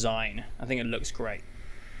Gungeon's design. I think it looks great.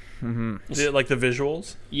 Is it like the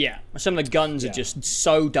visuals? Yeah, some of the guns are just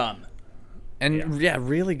so dumb. And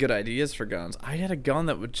really good ideas for guns. I had a gun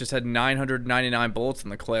that just had 999 bullets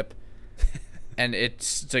in the clip, and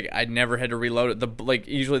it's like I never had to reload it.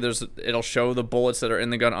 Usually it'll show the bullets that are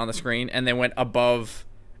in the gun on the screen, and they went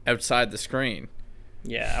outside the screen.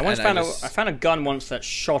 Yeah, I found a gun once that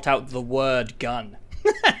shot out the word gun.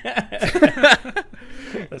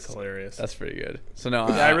 That's hilarious. That's pretty good. So no,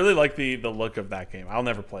 I really like the look of that game. I'll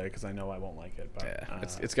never play it because I know I won't like it. But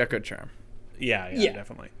it's got good charm. Yeah,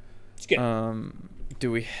 definitely. It's good.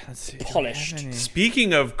 Do we? Let's see. do we have Polished. any-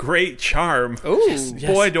 Speaking of great charm, Ooh.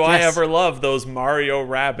 boy, do I yes. ever love those Mario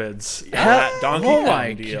Rabbids. That Donkey Oh Kong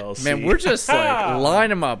my DLC. man, we're just like line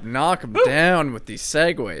them up, knock them down with these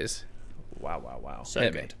segues. Wow. So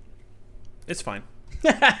Hit me. good. It's fine.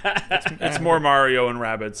 It's more Mario and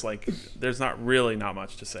Rabbids. Like, there's not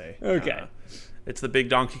much to say. Okay. It's the big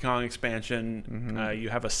Donkey Kong expansion. You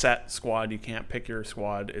have a set squad. You can't pick your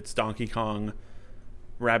squad. It's Donkey Kong,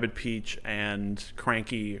 Rabbid Peach, and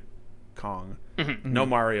Cranky Kong. No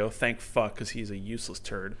Mario, thank fuck, because he's a useless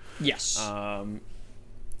turd. Yes. And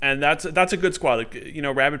that's a good squad. Like, you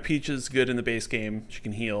know, Rabbid Peach is good in the base game. She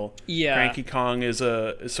can heal. Yeah. Cranky Kong is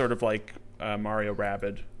sort of like Mario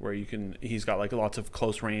Rabbid, where he's got like lots of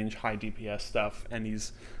close range, high DPS stuff, and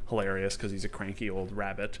he's hilarious because he's a cranky old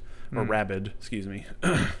rabbit or rabid. Excuse me.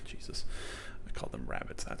 Jesus, I called them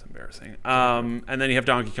rabbits. That's embarrassing. And then you have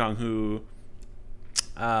Donkey Kong, who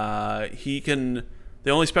he can. The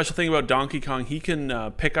only special thing about Donkey Kong, he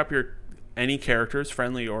can pick up any characters,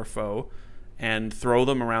 friendly or foe, and throw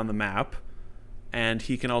them around the map. And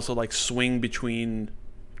he can also like swing between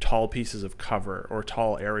tall pieces of cover or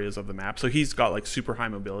tall areas of the map. So he's got like super high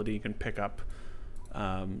mobility. He can pick up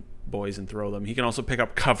boys and throw them. He can also pick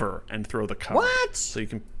up cover and throw the cover. What? So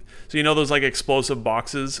you know those like explosive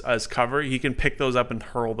boxes as cover? He can pick those up and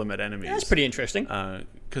hurl them at enemies. That's pretty interesting.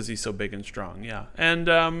 Because he's so big and strong. Yeah.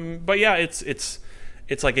 And but yeah, it's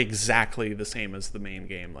like exactly the same as the main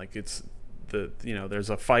game. Like it's there's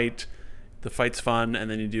a fight. The fight's fun, and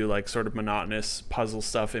then you do like sort of monotonous puzzle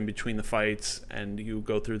stuff in between the fights, and you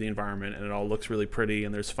go through the environment, and it all looks really pretty,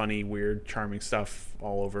 and there's funny, weird, charming stuff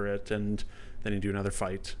all over it, and then you do another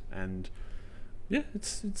fight, and yeah,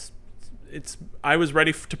 it's. I was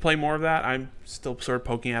ready to play more of that. I'm still sort of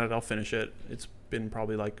poking at it. I'll finish it. It's been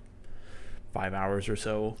probably like 5 hours or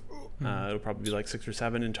so. It'll probably be like 6 or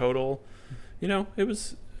 7 in total. You know, it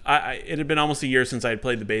was. It had been almost a year since I had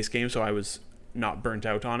played the base game, so I was not burnt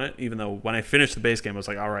out on it, even though when I finished the base game I was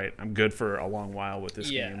like, all right, I'm good for a long while with this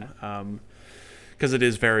game, because it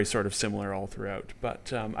is very sort of similar all throughout.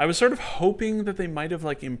 But I was sort of hoping that they might have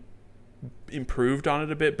like improved on it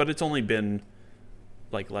a bit, but it's only been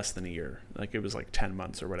like less than a year. Like it was like 10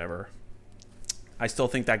 months or whatever. I still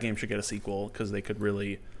think that game should get a sequel because they could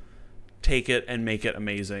really take it and make it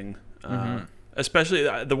amazing. Especially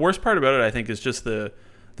the worst part about it, I think, is just the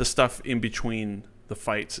stuff in between the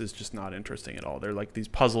fights is just not interesting at all. They're like these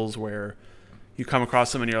puzzles where you come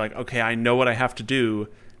across them and you're like, okay, I know what I have to do.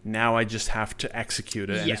 Now I just have to execute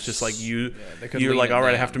it. And it's just like you're like, all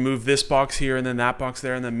right, I have to move this box here and then that box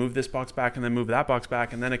there and then move this box back and then move that box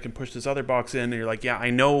back and then it can push this other box in. And you're like, yeah, I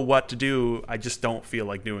know what to do. I just don't feel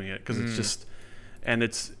like doing it because it's just, and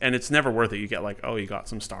it's never worth it. You get like, oh, you got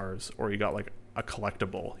some stars or you got like a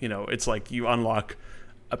collectible. You know, it's like you unlock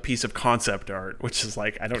a piece of concept art, which is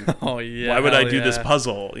like, I don't know. Oh yeah. Why would I do this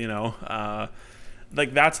puzzle? You know,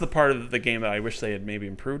 like that's the part of the game that I wish they had maybe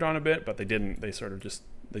improved on a bit, but they didn't. They sort of just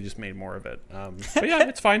made more of it. But yeah,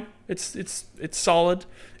 it's fine. It's solid.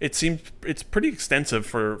 It's pretty extensive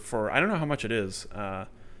for I don't know how much it is,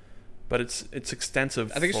 but it's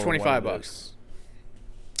extensive. I think it's for what it $25. is.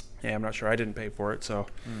 Yeah, I'm not sure. I didn't pay for it, so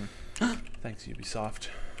thanks Ubisoft.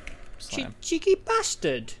 Slam. Cheeky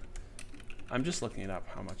bastard. I'm just looking it up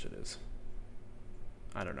how much it is.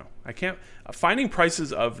 I don't know. I can't finding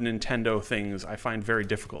prices of Nintendo things I find very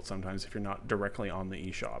difficult sometimes if you're not directly on the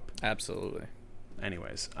eShop. Absolutely.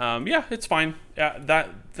 Anyways, yeah, it's fine. That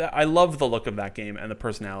I love the look of that game and the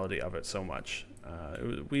personality of it so much.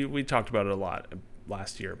 We talked about it a lot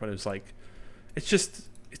last year, but it was like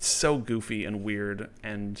it's so goofy and weird,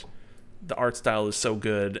 and the art style is so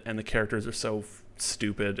good, and the characters are so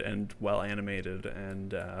stupid and well animated,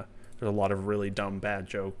 and there's a lot of really dumb bad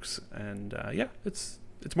jokes, and yeah, it's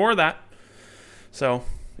more of that. So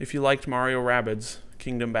if you liked Mario Rabbids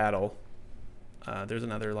Kingdom Battle, there's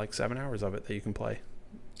another like 7 hours of it that you can play.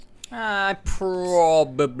 I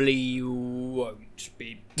probably won't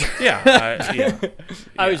be. Yeah, yeah.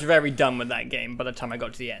 I was very done with that game by the time I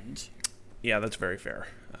got to the end. Yeah, that's very fair.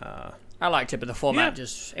 I liked it, but the format Yeah.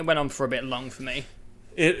 it went on for a bit long for me.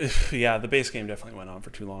 Yeah, the base game definitely went on for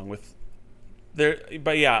too long with there.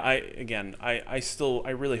 But yeah,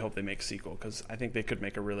 I really hope they make a sequel because I think they could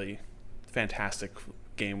make a really fantastic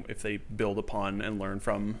game if they build upon and learn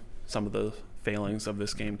from some of the failings of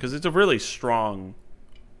this game, because it's a really strong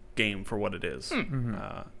game for what it is.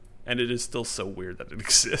 And it is still so weird that it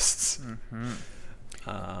exists.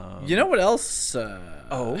 You know what else?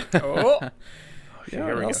 Oh, You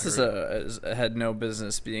know what else had no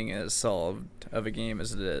business being as solid of a game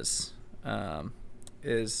as it is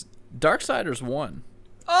Darksiders 1.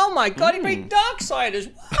 oh my god! He made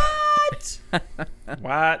Darksiders. What? What?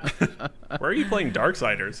 What? Where are you playing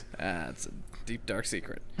Darksiders? It's a deep dark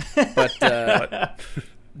secret. But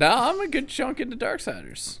no, I'm a good chunk into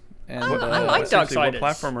Darksiders. And I like seriously, Darksiders.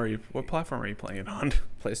 What platform are you playing it on?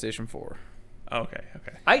 PlayStation 4. Oh, okay.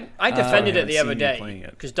 I defended it haven't the seen other you day playing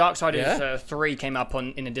it. because Darksiders Yeah. 3 came up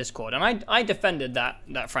in a Discord, and I defended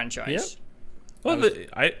that franchise. Well,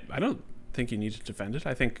 I don't think you need to defend it.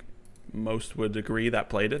 I think most would agree that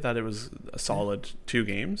played it that it was a solid 2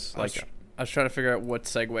 games. I was trying to figure out what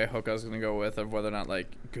segue hook I was going to go with, of whether or not like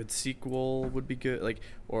good sequel would be good, like,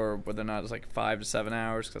 or whether or not it's like 5 to 7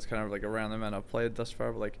 hours, because that's kind of like around the amount I've played thus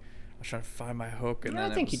far. But like, I was trying to find my hook, and I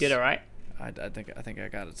then think you did all right. I think I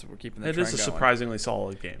got it. So we're keeping the It trend is a going. surprisingly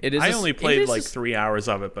solid game. It is I a- only it played is like a- 3 hours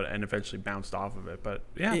of it, and eventually bounced off of it. But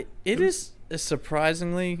yeah, It is a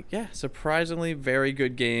surprisingly very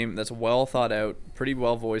good game that's well thought out, pretty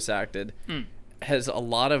well voice acted, has a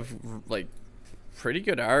lot of like pretty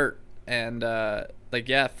good art, and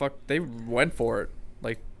they went for it.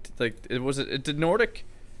 Like it did Nordic,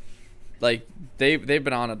 like they've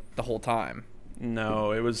been on it the whole time.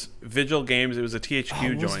 No, it was Vigil Games. It was a THQ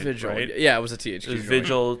It was joint, Vigil. right? Yeah, it was a THQ It was joint.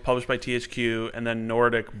 Vigil, published by THQ, and then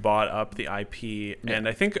Nordic bought up the IP. And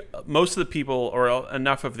I think most of the people, or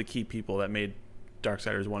enough of the key people that made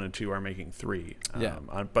Darksiders 1 and 2 are making 3. Yeah.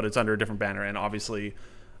 But it's under a different banner, and obviously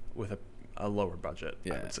with a lower budget,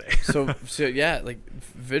 I would say. so yeah, like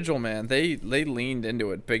Vigil, man, they leaned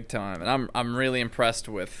into it big time, and I'm really impressed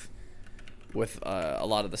with a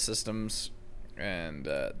lot of the systems and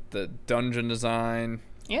the dungeon design.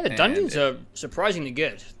 Yeah, the And dungeons are surprisingly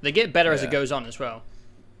good. They get better as it Yeah. goes on as well.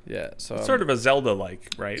 Yeah, so Sort of a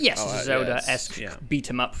Zelda-like, right? Yes, Oh, it's a yeah, Zelda-esque yeah. beat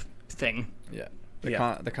 'em up thing. yeah,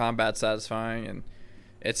 Yeah. the combat's satisfying, and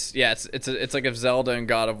it's like if Zelda and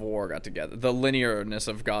God of War got together. The linearness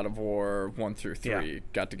of God of War 1 through 3 Yeah.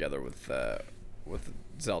 got together with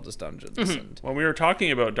Zelda's dungeons. Mm-hmm. And When we were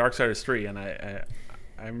talking about Darksiders 3, and I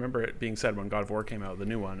remember it being said when God of War came out, the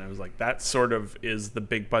new one, I was like, that sort of is the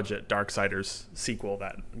big budget Darksiders sequel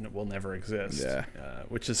that will never exist. Yeah.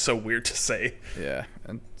 Which is so weird to say. yeah,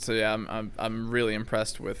 and so yeah, I'm really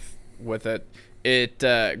impressed with it.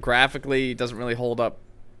 It graphically doesn't really hold up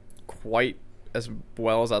quite as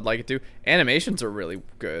well as I'd like it to. Animations are really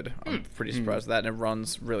good. I'm pretty surprised with that, and it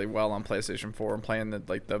runs really well on PlayStation 4. I'm playing the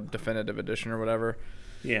definitive edition or whatever.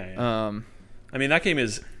 Yeah. I mean, that game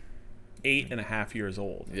is 8.5 years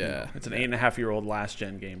old. Yeah. It's an 8.5-year-old last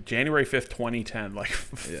gen game. January 5th, 2010. Like,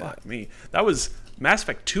 Yeah. fuck me. That was Mass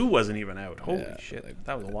Effect 2 wasn't even out. Holy Yeah, shit. like-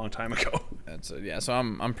 That was a long time ago. And so yeah, so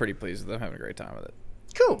I'm pretty pleased with it. I'm having a great time with it.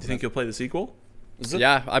 Cool. Do you think you'll play the sequel?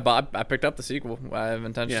 Yeah, I picked up the sequel. I have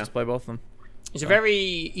intentions to play both of them. It's a very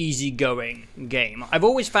easygoing game. I've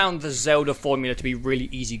always found the Zelda formula to be really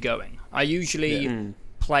easygoing. I usually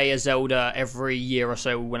play a Zelda every year or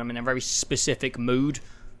so when I'm in a very specific mood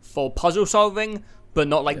for puzzle solving, but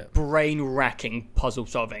not like brain-racking puzzle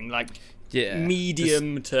solving, like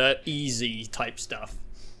medium to easy type stuff.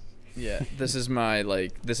 Yeah, this is my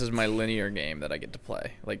linear game that I get to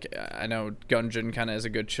play. Like, I know Gungeon kind of is a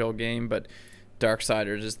good chill game, but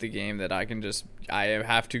Darksiders is the game that I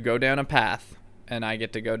have to go down a path, and I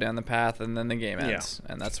get to go down the path, and then the game ends,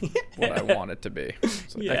 and that's what I want it to be.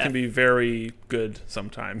 So, That can be very good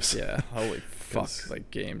sometimes. yeah, holy fuck! 'Cause- Like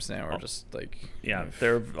games now are just like Yeah,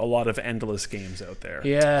 there are a lot of endless games out there.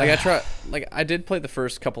 Yeah. I did play the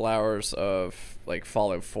first couple hours of like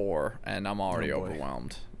Fallout 4, and I'm already Oh, boy.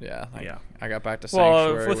 overwhelmed. Yeah, like, Yeah. I got back to Well,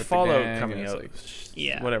 Sanctuary with the Fallout gang, coming and it's out, like,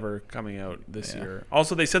 Yeah. whatever coming out this Yeah. year.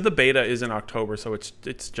 Also, they said the beta is in October, so it's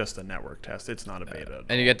just a network test. It's not a beta.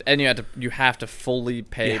 at and all. you have to fully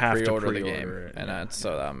pay You have to pre-order the pre-order game, it, and yeah. that's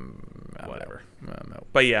so I'm Whatever. out.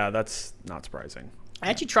 But yeah, that's not surprising. I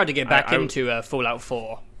actually tried to get back I- into Fallout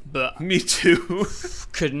 4, but Me too.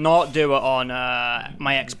 could not do it on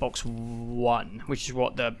my Xbox One, which is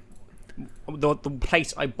what the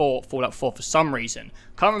place I bought Fallout 4 for some reason.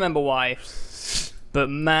 Can't remember why, but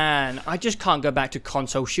man, I just can't go back to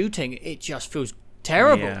console shooting. It just feels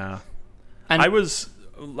terrible. Yeah. And I was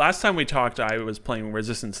last time we talked. I was playing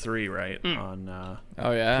Resistance 3 on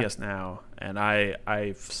Oh yeah, PS Now, and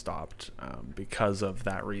I've stopped because of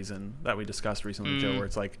that reason that we discussed recently, Joe. Where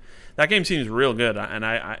it's like that game seems real good, and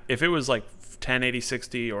I if it was like 1080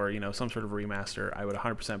 60 or some sort of remaster, I would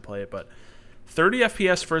 100% play it. But 30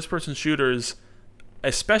 FPS first-person shooters,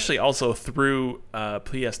 especially also through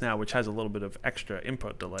PS Now, which has a little bit of extra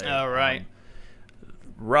input delay. Oh, right.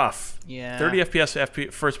 Rough. Yeah. 30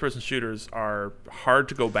 FPS first-person shooters are hard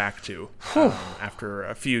to go back to after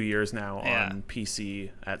a few years now Yeah. on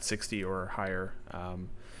PC at 60 or higher.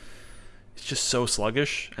 It's just so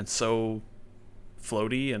sluggish and so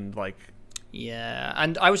floaty and like Yeah,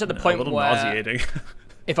 and I was at the A point little where nauseating.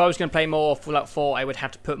 if I was going to play more Fallout 4, I would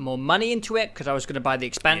have to put more money into it because I was going to buy the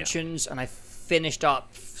expansions, and I finished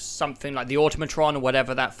up something like the Automatron or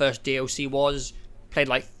whatever that first DLC was. Played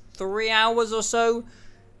like 3 hours or so,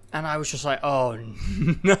 and I was just like, oh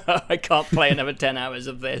no, I can't play another 10 hours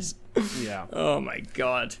of this. Yeah. Oh my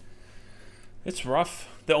god. It's rough.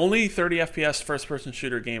 The only 30 FPS first-person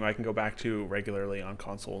shooter game I can go back to regularly on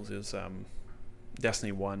consoles is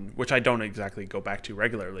Destiny 1, which I don't exactly go back to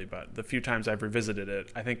regularly, but the few times I've revisited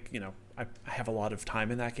it, I think, I have a lot of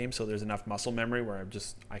time in that game, so there's enough muscle memory where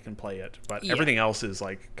I can play it. But everything else is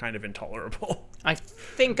like kind of intolerable. I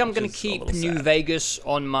think I'm going to is a keep little New sad. Vegas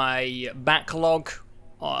on my backlog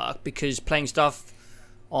because playing stuff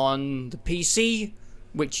on the PC,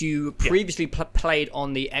 which you previously played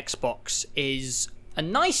on the Xbox, is a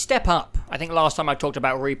nice step up. I think last time I talked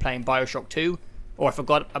about replaying Bioshock 2, or I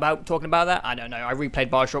forgot about talking about that. I don't know. I replayed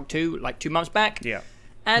Bioshock 2 like 2 months back. Yeah.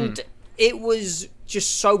 And it was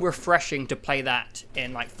just so refreshing to play that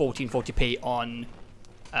in like 1440p on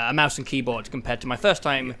a mouse and keyboard compared to my first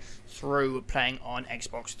time through playing on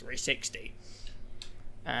Xbox 360.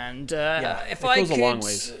 And if it I goes could, a long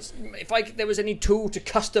ways. if there was any tool to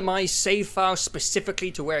customize save files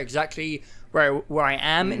specifically to where I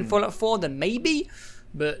am in Fallout 4, then maybe.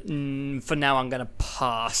 But for now, I'm gonna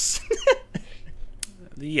pass.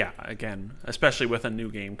 Yeah, again, especially with a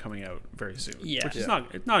new game coming out very soon. Yeah. Which is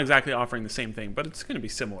it's not exactly offering the same thing, but it's going to be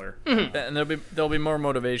similar. And there'll be more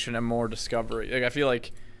motivation and more discovery. Like I feel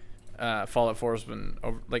like Fallout 4 has been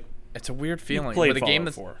like it's a weird feeling Played with a game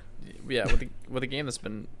Fallout that's 4. with a game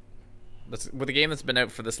that's been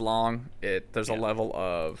out for this long. There's a level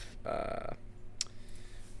of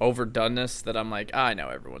overdoneness that I'm like, I know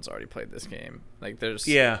everyone's already played this game. Like there's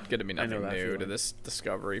gonna be nothing new to this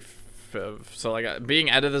discovery. So like being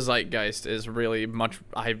out of the zeitgeist is really much.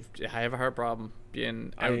 I have a hard problem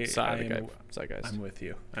being outside the zeitgeist. I'm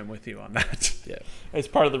with you on that. Yeah, it's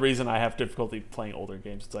part of the reason I have difficulty playing older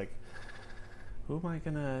games. It's like, who am I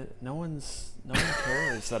gonna? No one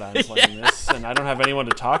cares that I'm playing this, and I don't have anyone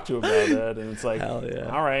to talk to about it. And it's like, Hell yeah.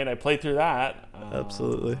 all right, I played through that.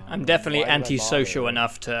 absolutely. I'm definitely why did I antisocial bother?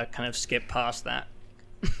 enough to kind of skip past that.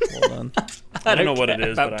 Well done. I don't know what care it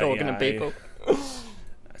is, about but talking to people.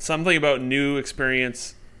 Something about new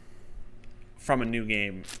experience from a new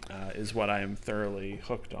game is what I am thoroughly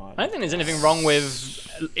hooked on. I don't think there's anything wrong with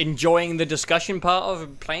enjoying the discussion part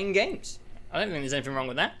of playing games. I don't think there's anything wrong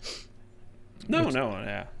with that. No,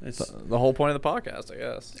 yeah. It's The whole point of the podcast, I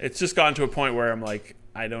guess. it's just gotten to a point where I'm like,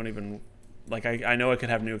 I don't even like. I know I could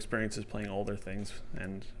have new experiences playing older things,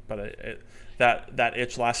 but that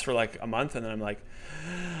itch lasts for like a month, and then I'm like,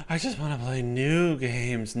 I just want to play new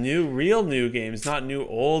games, real new games, not new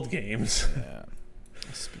old games. Yeah.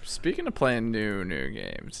 Speaking of playing new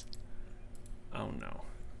games, Oh no.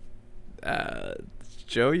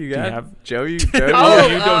 Joe, you got Joe, you you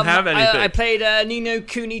don't have anything. I played Ni no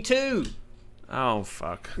Kuni 2. Oh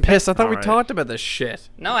fuck. Piss, I thought we Alright. talked about this shit.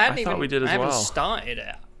 No, I haven't thought we did as I haven't well. started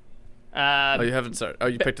it. Oh, you haven't started. Oh,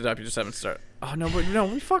 you picked it up. You just haven't started. Oh no, but no,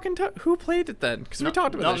 we fucking who played it then? Because we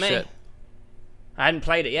talked about not this me. shit. I hadn't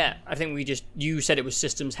played it yet. I think you said it was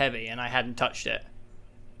systems heavy, and I hadn't touched it.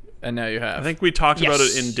 And now you have. I think we talked about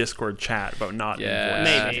it Yes. in Discord chat, but not Yeah. in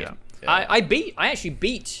voice. Maybe. Yeah. I actually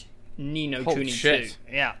beat Ni no Holy Kuni shit.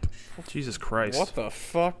 2. Yeah. Jesus Christ. What the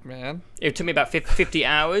fuck, man? It took me about 50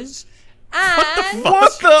 hours.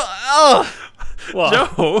 What the? Oh. What?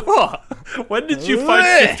 Joe, What? when did you find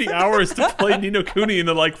 50 hours to play Ni no Kuni in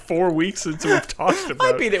the like 4 weeks since we've talked I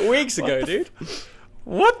about it? beat it weeks ago, dude.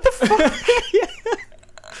 What the fuck?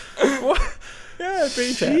 What? Yeah, I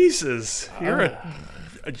beat it. Jesus. You're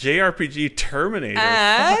a JRPG Terminator.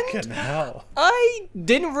 And Fucking hell. I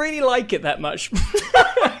didn't really like it that much.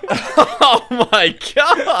 Oh my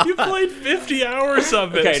god! You played 50 hours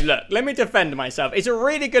of it. Okay, look, let me defend myself. It's a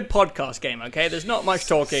really good podcast game, okay? There's not much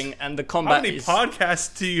talking, and the How combat many is...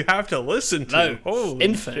 podcasts do you have to listen to? No, Holy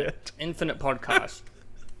infinite. shit. Infinite podcasts.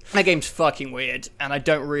 That game's fucking weird, and I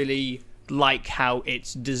don't really like how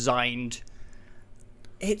it's designed.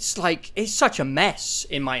 It's such a mess,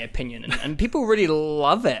 in my opinion, and people really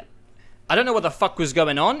love it. I don't know what the fuck was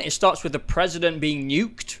going on. It starts with the president being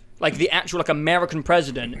nuked, like the actual American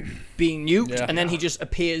president being nuked, Yeah. and then he just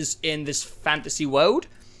appears in this fantasy world.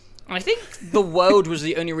 And I think the world was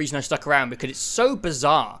the only reason I stuck around, because it's so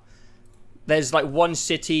bizarre. There's like one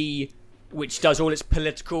city which does all its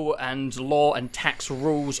political and law and tax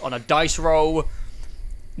rules on a dice roll.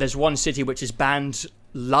 There's one city which is banned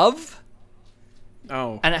love.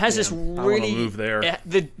 Oh. And it has this damn. I really... wanna move there.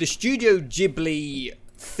 The Studio Ghibli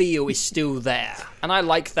feel is still there. And I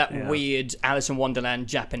like that weird Alice in Wonderland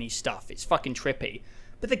Japanese stuff. It's fucking trippy.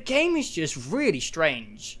 But the game is just really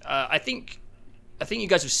strange. I think you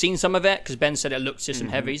guys have seen some of it, because Ben said it looked system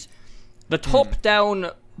heavies. The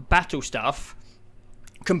top-down battle stuff,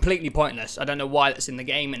 completely pointless. I don't know why that's in the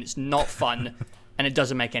game, and it's not fun, and it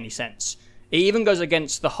doesn't make any sense. It even goes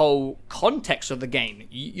against the whole context of the game.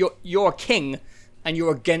 You're a king, and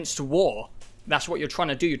you're against war. That's what you're trying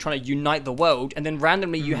to do. You're trying to unite the world, and then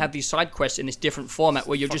randomly you have these side quests in this different format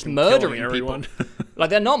where you're just murdering people. Like,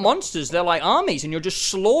 they're not monsters, they're like armies, and you're just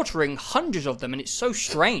slaughtering hundreds of them, and it's so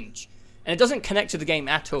strange. And it doesn't connect to the game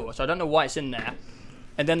at all, so I don't know why it's in there.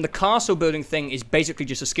 And then the castle building thing is basically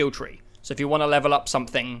just a skill tree. So if you want to level up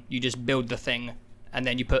something, you just build the thing, and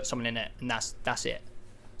then you put someone in it, and that's it.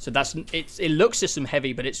 So it looks system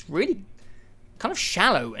heavy, but it's really kind of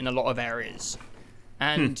shallow in a lot of areas.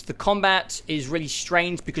 And the combat is really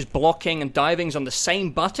strange because blocking and diving is on the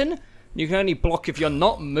same button. You can only block if you're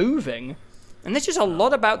not moving. And there's just a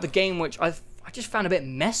lot about the game which I just found a bit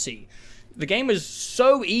messy. The game was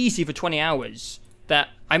so easy for 20 hours that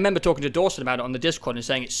I remember talking to Dawson about it on the Discord and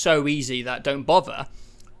saying it's so easy that don't bother.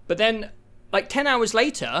 But then, like 10 hours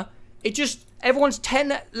later, everyone's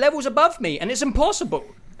 10 levels above me, and it's impossible.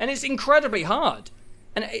 And it's incredibly hard.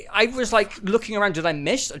 And I was like looking around, did I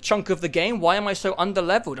miss a chunk of the game? Why am I so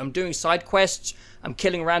underleveled? I'm doing side quests, I'm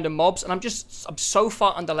killing random mobs, and I'm so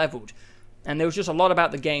far underleveled. And there was just a lot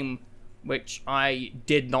about the game which I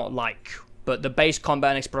did not like. But the base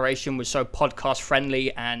combat and exploration was so podcast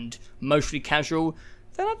friendly and mostly casual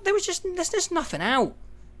that there's just nothing out.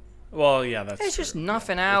 Well, yeah, that's There's true. just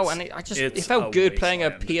nothing out, and it felt good playing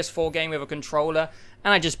a PS4 game with a controller,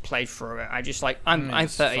 and I just played through it. I just I'm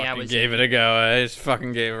 30 hours. Gave it a go. I just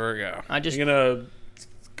fucking gave her a go. You're gonna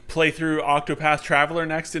play through Octopath Traveler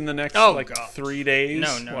next in the next 3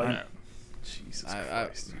 days. No. Jesus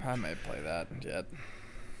Christ. I might play that yet.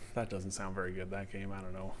 That doesn't sound very good, that game. I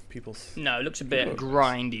don't know. No, it looks a bit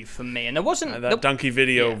grindy for me, and there wasn't that Donkey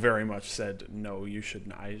video very much said no. You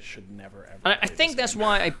should. I should never ever. I think that's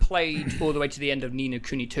why I played all the way to the end of Ni no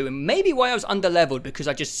Kuni 2, and maybe why I was underleveled, because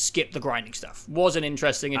I just skipped the grinding stuff. Wasn't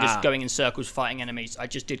interesting in just going in circles fighting enemies. I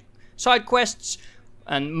just did side quests,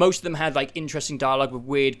 and most of them had like interesting dialogue with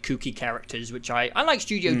weird kooky characters, which I like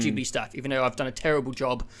Studio Ghibli stuff, even though I've done a terrible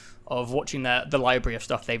job of watching the library of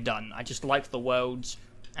stuff they've done. I just liked the worlds.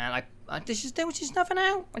 And there was just nothing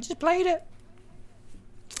out. I just played it.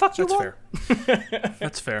 Fuck you, That's fair.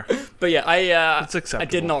 That's fair. But yeah, it's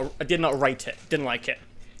acceptable. I did not rate it. Didn't like it.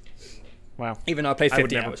 Wow. Even though I played 50 I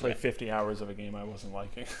would never hours. play 50 hours of a game I wasn't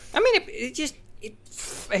liking. I mean, it's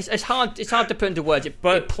hard to put into words. It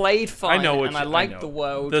played fine. I liked the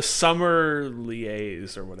world. The summer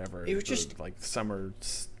liaise or whatever. It was just like summer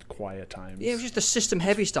quiet times. Yeah, it was just the system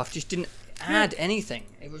heavy stuff. Just didn't add anything.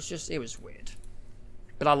 It was weird.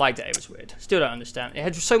 But I liked it. It was weird. Still don't understand. It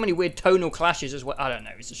had so many weird tonal clashes as well. I don't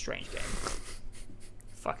know. It's a strange game.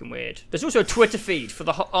 Fucking weird. There's also a Twitter feed for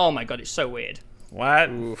the oh my god, it's so weird.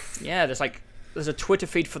 What? Oof. Yeah, there's a Twitter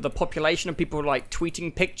feed for the population of people like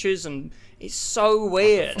tweeting pictures, and it's so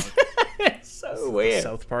weird. It's so weird.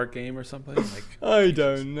 South Park game or something? I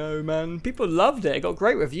don't know, man. People loved it. It got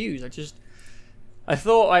great reviews. I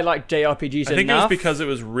thought I liked JRPGs enough. I think it was because it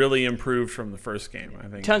was really improved from the first game. I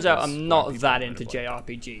think. Turns out I'm not that into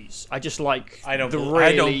JRPGs. I just like I don't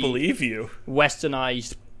believe you.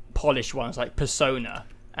 Westernized, polished ones like Persona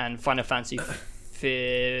and Final Fantasy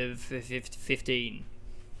 15.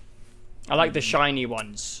 I like the shiny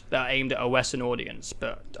ones that are aimed at a Western audience,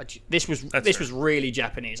 but this was really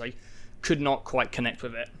Japanese. I could not quite connect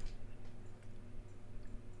with it.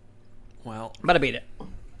 Well, but I beat it.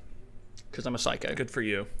 Because I'm a psycho. Good for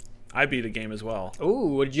you. I beat a game as well.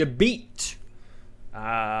 Ooh, what did you beat?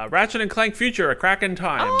 Ratchet and Clank Future: A Crack in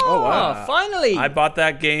Time. Oh, wow. Finally! I bought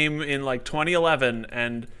that game in like 2011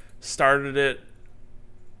 and started it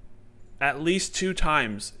at least 2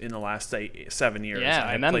 times in the last 7 years. Yeah,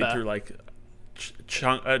 I remember. Played through like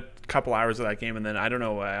a couple hours of that game, and then I don't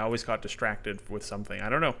know. I always got distracted with something. I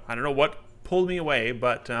don't know what pulled me away,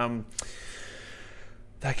 but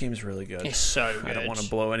that game's really good. It's so good. I don't want to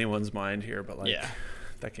blow anyone's mind here, but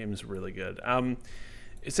that game's really good.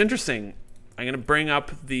 It's interesting. I'm gonna bring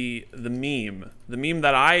up the meme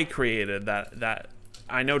that I created that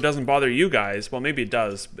I know doesn't bother you guys. Well, maybe it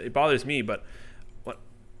does. It bothers me, but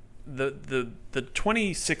the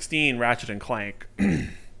 2016 Ratchet and Clank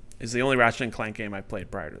is the only Ratchet and Clank game I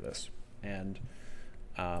played prior to this, and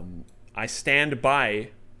I stand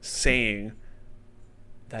by saying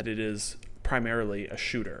that it is primarily a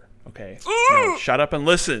shooter. Okay, now, shut up and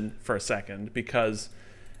listen for a second, because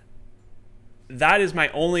that is my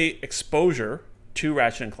only exposure to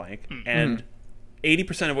Ratchet and Clank, and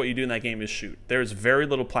 80% of what you do in that game is shoot. There's very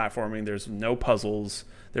little platforming. There's no puzzles.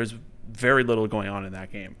 There's very little going on in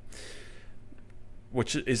that game,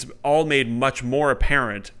 which is all made much more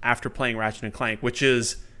apparent after playing Ratchet and Clank, which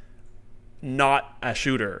is not a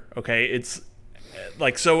shooter. Okay, it's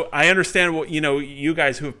like, so I understand what, you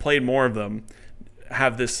guys who have played more of them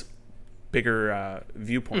have this bigger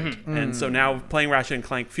viewpoint, and so now playing Ratchet and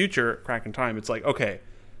Clank Future Crack in Time, it's like, okay,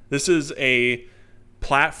 this is a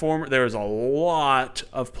platform. There is a lot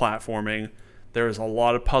of platforming. There is a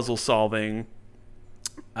lot of puzzle solving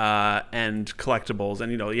and collectibles,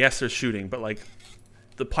 and yes, there's shooting, but like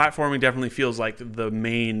the platforming definitely feels like the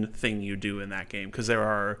main thing you do in that game, because there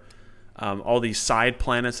are all these side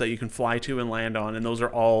planets that you can fly to and land on, and those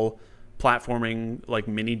are all platforming, like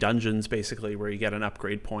mini dungeons basically, where you get an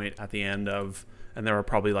upgrade point at the end of, and there are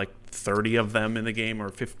probably like 30 of them in the game,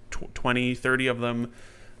 or 20, 30 of them.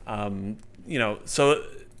 So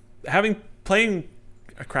playing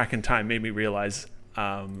A Crack in Time made me realize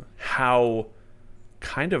how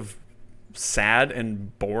kind of sad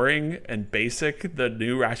and boring and basic the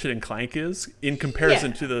new Ratchet and Clank is in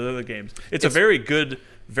comparison to the other games. It's a very good,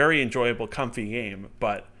 very enjoyable, comfy game,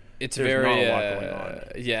 but it's there's very not a lot going on.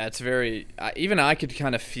 Yeah, it's very. Even I could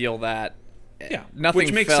kind of feel that. Yeah, nothing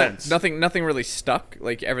which makes felt, sense. Nothing really stuck.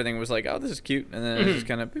 Like everything was like, oh, this is cute, and then it's just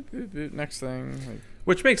kind of boop, boop, boop, next thing. Like,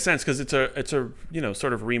 which makes sense because it's a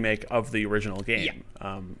sort of remake of the original game.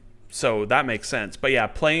 Yeah. So that makes sense. But yeah,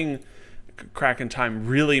 playing Crack in Time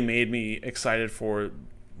really made me excited for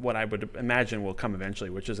what I would imagine will come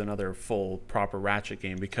eventually, which is another full proper Ratchet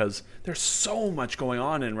game, because there's so much going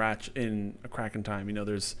on in A Crack in Time.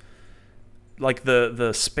 There's like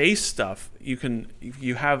the space stuff.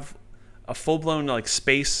 You have a full-blown like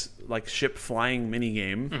space, like ship flying mini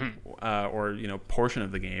game, or portion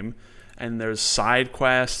of the game, and there's side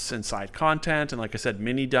quests and side content, and like I said,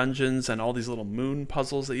 mini dungeons and all these little moon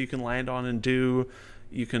puzzles that you can land on and do.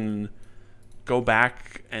 You can go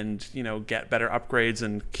back and get better upgrades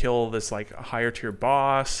and kill this like higher tier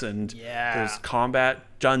boss, and there's combat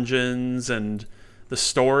dungeons, and the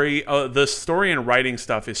story and writing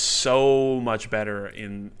stuff is so much better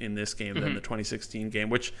in this game than the 2016 game,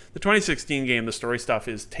 which the 2016 game, the story stuff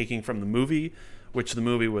is taking from the movie, which the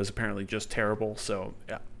movie was apparently just terrible. So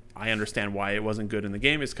yeah, I understand why it wasn't good in the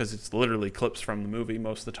game. It's because it's literally clips from the movie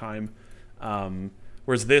most of the time.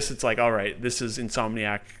 Whereas this, it's like, all right, this is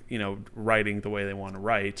Insomniac, writing the way they want to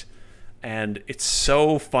write, and it's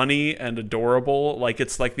so funny and adorable. Like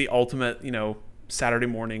it's like the ultimate, Saturday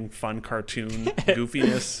morning fun cartoon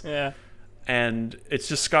goofiness. Yeah. And it's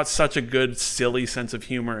just got such a good, silly sense of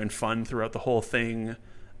humor and fun throughout the whole thing.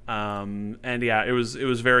 And yeah, it was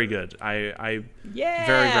very good. I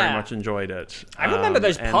very, very much enjoyed it. I remember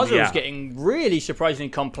those puzzles getting really surprisingly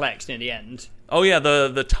complex in the end. Oh yeah,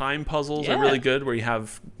 the time puzzles are really good, where you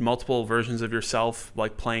have multiple versions of yourself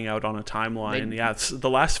like playing out on a timeline. The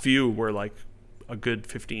last few were like a good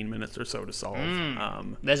 15 minutes or so to solve.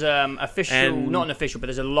 There's not an official, but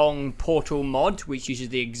there's a long Portal mod which uses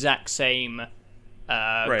the exact same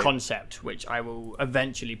concept, which I will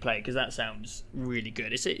eventually play because that sounds really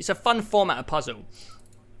good. It's a fun format of puzzle.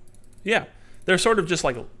 Yeah, they're sort of just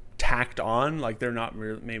like tacked on, like they're not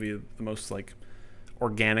maybe the most like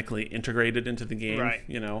organically integrated into the game, right?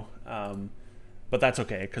 But that's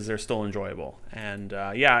okay because they're still enjoyable. And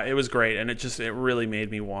yeah, it was great, and it really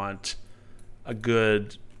made me want a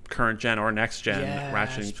good current gen or next gen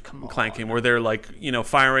Ratchet and Clank game, where they're like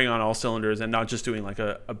firing on all cylinders and not just doing like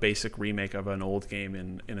a basic remake of an old game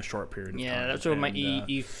in a short period of time. Yeah, that's all my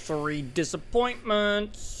E3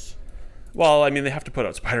 disappointments. Well, I mean, they have to put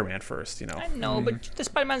out Spider-Man first, I know, but the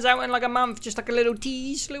Spider-Man's out in like a month, just like a little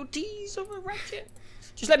tease of a Ratchet.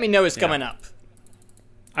 Just let me know it's coming up.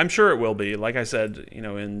 I'm sure it will be. Like I said,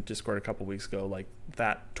 in Discord a couple weeks ago, like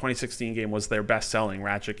that 2016 game was their best-selling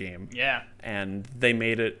Ratchet game. Yeah. And they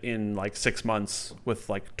made it in like 6 months with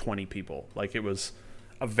like 20 people. Like it was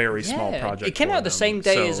a very small project. It came out the same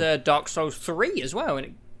day as Dark Souls 3 as well,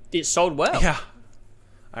 and it sold well. Yeah.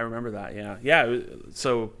 I remember that. Yeah. Yeah.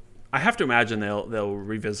 So I have to imagine they'll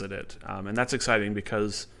revisit it, and that's exciting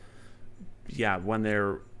because, when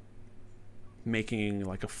they're making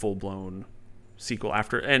like a full-blown sequel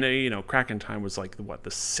after, and Crack in Time was like the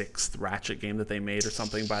 6th Ratchet game that they made or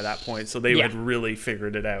something by that point, so they had really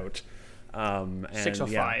figured it out. And 6 or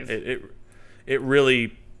 5. It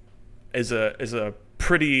really is a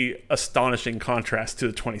pretty astonishing contrast to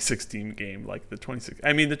the 2016 game. Like the 2016,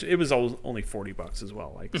 I mean, it was only $40 as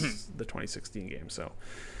well, like the 2016 game. So,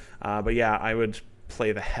 but yeah, I would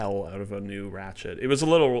play the hell out of a new Ratchet. It's a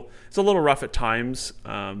little rough at times.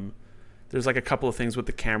 there's like a couple of things with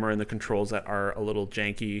the camera and the controls that are a little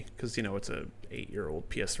janky because it's a 8-year-old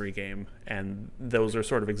PS3 game, and those are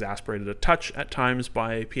sort of exasperated a touch at times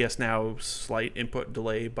by PS Now slight input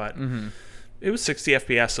delay, but it was 60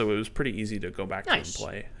 FPS, so it was pretty easy to go back to and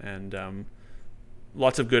play. And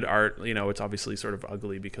lots of good art. It's obviously sort of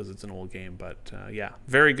ugly because it's an old game, but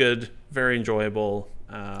very good, very enjoyable.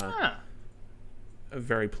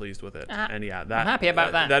 Very pleased with it. And I'm happy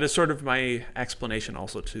about that. That is sort of my explanation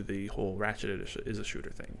also to the whole Ratchet is a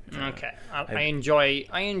shooter thing. Okay. I enjoy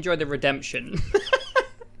the redemption.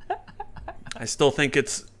 I still think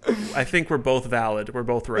I think we're both valid. We're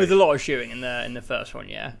both right. There's a lot of shooting in the first one,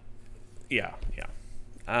 yeah. Yeah.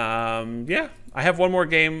 I have one more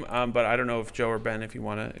game, but I don't know if Joe or Ben, if you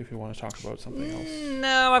want to talk about something else.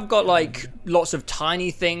 No, I've got lots of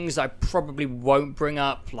tiny things I probably won't bring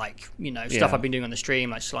up, stuff I've been doing on the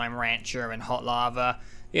stream, like Slime Rancher and Hot Lava.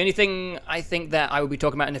 The only thing I think that I will be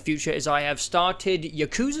talking about in the future is I have started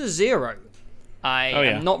Yakuza 0. I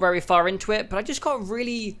am not very far into it, but I just got a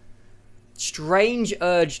really strange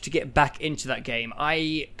urge to get back into that game.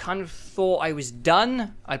 I kind of thought I was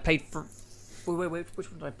done. I played Wait,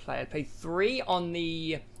 which one did I play? I played 3 on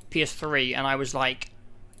the PS3, and I was like,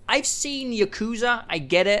 I've seen Yakuza, I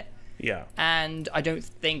get it. Yeah. And I don't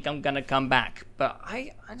think I'm going to come back. But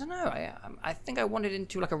I don't know. I think I wandered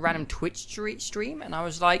into a random Twitch stream, and I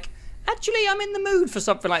was like, actually, I'm in the mood for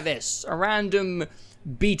something like this. A random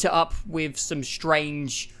beat-up with some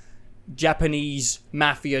strange Japanese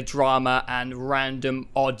mafia drama and random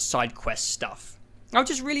odd side quest stuff. I was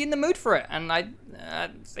just really in the mood for it, and I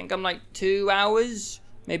think I'm 2 hours,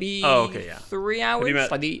 maybe 3 hours.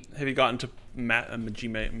 Have you gotten to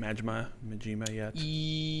Majima yet?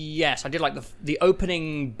 Yes, I did the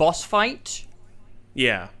opening boss fight.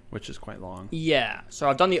 Yeah, which is quite long. Yeah, so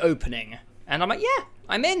I've done the opening, and I'm like, yeah,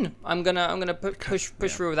 I'm in. I'm gonna push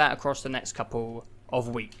through that across the next couple of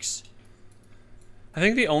weeks. I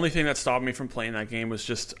think the only thing that stopped me from playing that game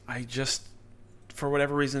was I for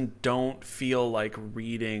whatever reason, don't feel like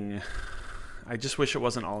reading. I just wish it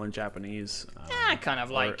wasn't all in Japanese. I kind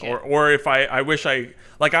of like it. Or if I wish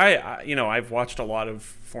I've watched a lot of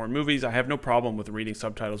foreign movies. I have no problem with reading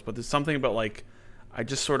subtitles, but there's something about I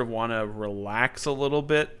just sort of want to relax a little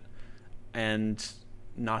bit and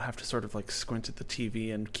not have to sort of squint at the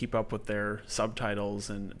TV and keep up with their subtitles.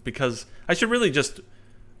 And because I should really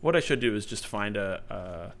what I should do is just find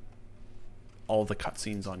all the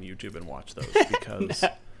cutscenes on YouTube and watch those because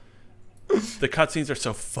the cutscenes are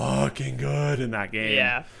so fucking good in that game.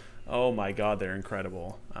 Yeah. Oh my god, they're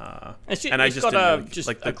incredible. It's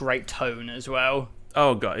got a great tone as well.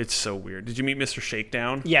 Oh god, it's so weird. Did you meet Mr.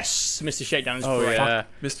 Shakedown? Yes, Mr. Shakedown is great. Yeah.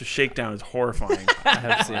 Mr. Shakedown is horrifying. I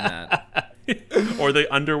have seen that. Or the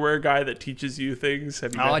underwear guy that teaches you things.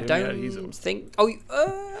 Have you met him yet? Think.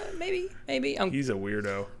 Maybe. He's a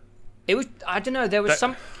weirdo. It was. I don't know. There was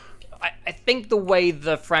some. I think the way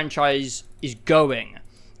the franchise is going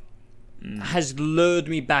has lured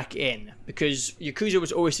me back in, because Yakuza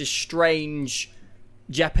was always this strange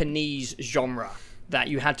Japanese genre that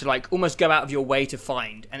you had to almost go out of your way to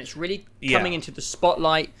find, and it's really coming into the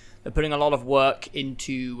spotlight. They're putting a lot of work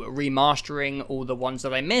into remastering all the ones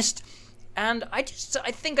that I missed, and I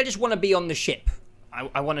think I just want to be on the ship.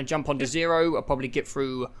 I want to jump onto 0. I'll probably get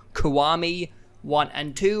through Kiwami 1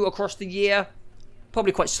 and 2 across the year,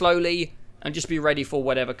 probably quite slowly, and just be ready for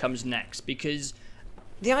whatever comes next, because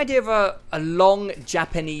the idea of a long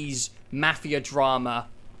Japanese mafia drama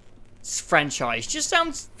franchise just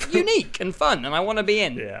sounds unique and fun, and I want to be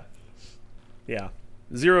in. Yeah.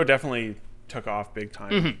 0 definitely took off big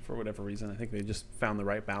time for whatever reason. I think they just found the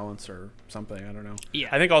right balance or something. I don't know. Yeah.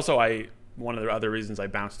 I think also one of the other reasons I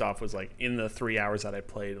bounced off was in the 3 hours that I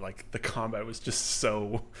played, the combat was just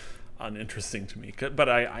so uninteresting to me. But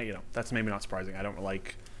I that's maybe not surprising.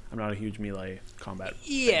 I'm not a huge melee combat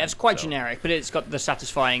fan, it's quite generic, but it's got the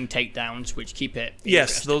satisfying takedowns which keep it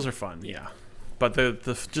Yes, those are fun. Yeah. But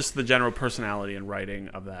the general personality and writing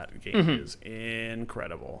of that game is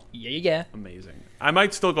incredible. Yeah. Amazing. I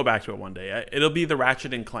might still go back to it one day. It'll be the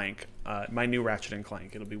Ratchet and Clank, my new Ratchet and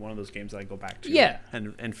Clank. It'll be one of those games that I go back to. Yeah.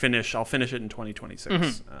 And finish. I'll finish it in 2026.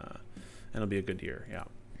 And it'll be a good year. Yeah.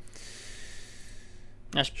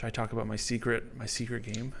 Should I talk about my secret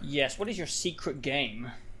game? Yes. What is your secret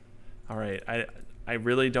game? All right. I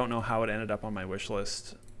really don't know how it ended up on my wish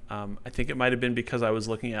list. I think it might have been because I was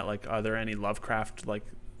looking at are there any Lovecraft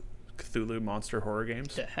Cthulhu monster horror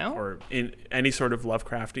games? The hell? Or in any sort of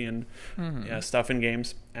Lovecraftian stuff in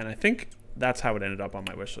games, and I think that's how it ended up on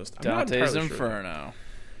my wish list. Dante's Inferno.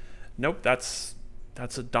 Nope, that's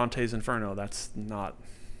a Dante's Inferno. That's not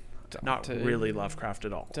really Lovecraft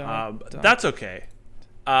at all. That's okay.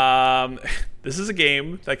 This is a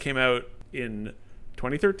game that came out in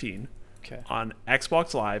 2013 Okay. on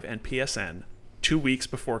Xbox Live and PSN 2 weeks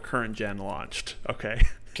before current gen launched. Okay.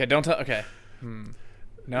 Okay. Don't tell. Okay. No.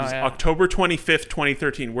 It was Yeah. October 25th,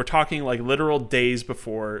 2013. We're talking like literal days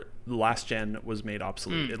before the last gen was made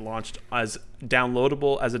obsolete. It launched as a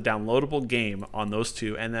downloadable game on those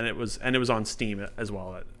two, and then it was on Steam as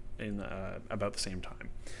well in about the same time.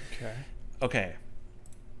 Okay. Okay.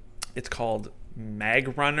 It's called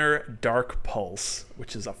Mag Runner Dark Pulse,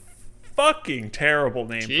 which is a fucking terrible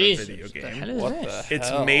name for a video Jesus, the game. hell is What this? the It's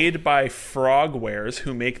hell? made by Frogwares,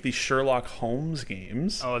 who make the Sherlock Holmes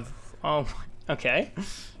games. Oh, okay.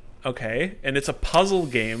 Okay, and it's a puzzle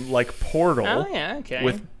game like Portal. Oh, yeah,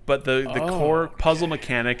 okay. But the Oh, core puzzle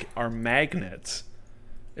mechanic are magnets.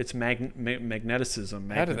 It's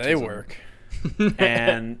magneticism. How do they magnetism. work?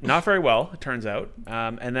 And not very well, it turns out.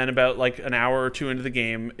 And then about like an hour or two into the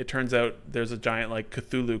game, it turns out there's a giant like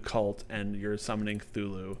Cthulhu cult, and you're summoning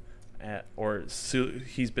Cthulhu,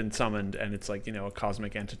 he's been summoned, and it's like, you know, a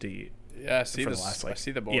cosmic entity. Yeah. I see For this. the last, I like,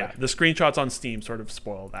 see the board. Yeah, the screenshots on Steam sort of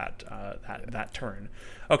spoil that turn.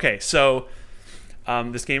 Okay, so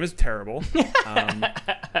this game is terrible.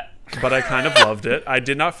 But I kind of loved it. I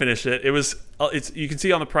did not finish it. It's you can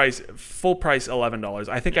see on the price, full price $11.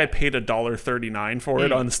 I think I paid $1.39 for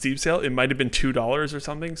it on the Steam sale. It might have been $2 or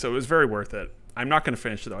something, so it was very worth it. I'm not going to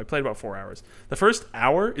finish it though. I played about 4 hours. The first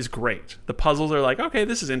hour is great. The puzzles are like, okay,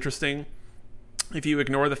 this is interesting. If you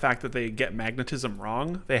ignore the fact that they get magnetism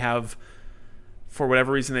wrong, they have, for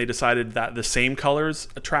whatever reason, they decided that the same colors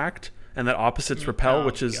attract and that opposites repel,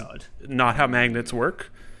 which is not how magnets work.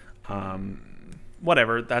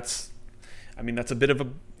 Whatever. That's a bit of a,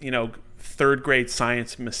 you know, third grade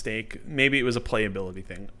science mistake. Maybe it was a playability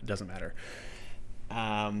thing. It doesn't matter.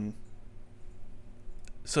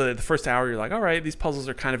 So that the first hour you're like, all right, these puzzles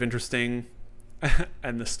are kind of interesting,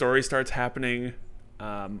 and the story starts happening,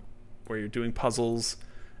 where you're doing puzzles,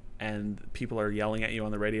 and people are yelling at you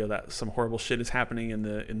on the radio that some horrible shit is happening in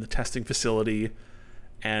the testing facility,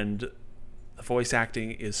 and the voice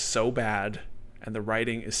acting is so bad and the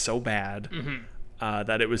writing is so bad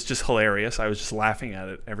that it was just hilarious. I was just laughing at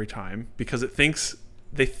it every time because it thinks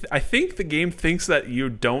I think the game thinks that you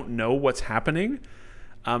don't know what's happening,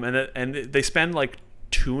 and they spend like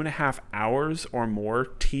 2.5 hours or more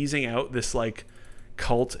teasing out this like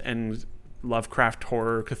cult and Lovecraft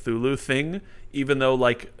horror Cthulhu thing, even though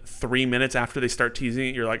like 3 minutes after they start teasing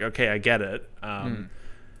it, you're like, okay, I get it.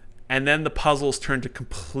 And then the puzzles turn to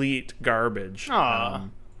complete garbage.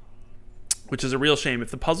 Which is a real shame.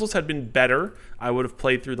 If the puzzles had been better, I would have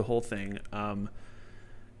played through the whole thing.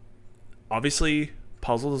 Obviously,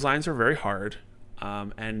 puzzle designs are very hard,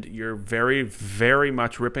 and you're very, very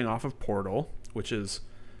much ripping off of Portal, which is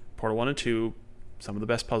Portal 1 and 2, some of the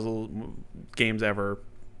best puzzle games ever,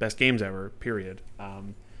 best games ever, period.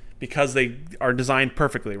 Because they are designed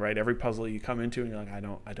perfectly, right? Every puzzle you come into and you're like,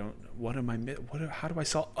 how do I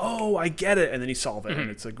solve? Oh, I get it. And then you solve it,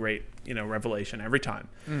 and it's a great, you know, revelation every time.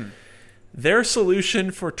 Their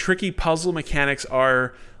solution for tricky puzzle mechanics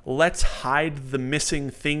are, let's hide the missing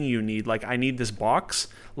thing you need. Like, I need this box.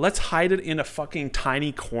 Let's hide it in a fucking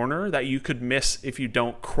tiny corner that you could miss if you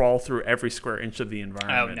don't crawl through every square inch of the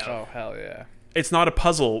environment. no. Oh hell yeah. It's not a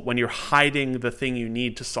puzzle when you're hiding the thing you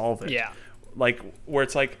need to solve it. Yeah. Like, where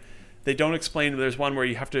it's like, they don't explain. There's one where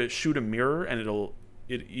you have to shoot a mirror, and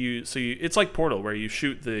it's like Portal, where you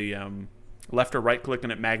shoot the left or right click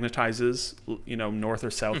and it magnetizes, you know, north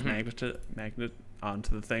or south magnet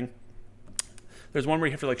onto the thing. There's one where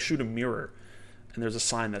you have to like shoot a mirror, and there's a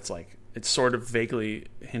sign that's like, it's sort of vaguely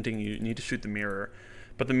hinting you need to shoot the mirror,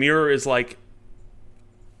 but the mirror is like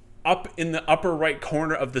up in the upper right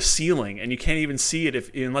corner of the ceiling, and you can't even see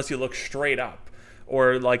it unless you look straight up.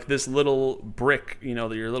 Or like this little brick, you know,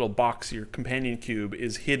 your little box, your companion cube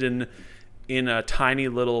is hidden in a tiny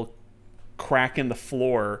little crack in the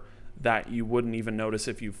floor that you wouldn't even notice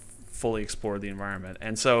if you fully explored the environment.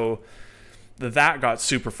 And so that got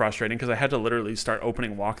super frustrating because I had to literally start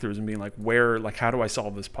opening walkthroughs and being like, how do I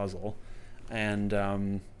solve this puzzle? And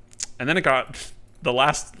then it got the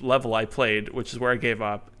last level I played, which is where I gave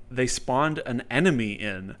up. They spawned an enemy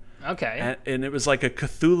in. Okay. And it was like a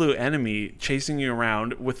Cthulhu enemy chasing you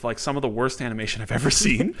around with like some of the worst animation I've ever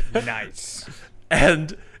seen. Nice.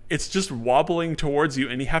 And it's just wobbling towards you,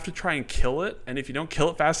 and you have to try and kill it. And if you don't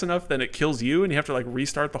kill it fast enough, then it kills you, and you have to like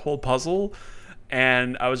restart the whole puzzle.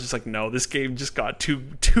 And I was just like, no, this game just got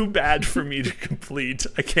too bad for me to complete.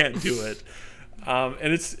 I can't do it.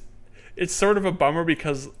 And it's sort of a bummer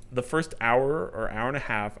because the first hour or hour and a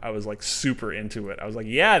half, I was like super into it. I was like,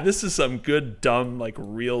 yeah, this is some good, dumb, like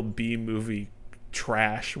real B movie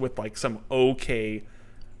trash with like some okay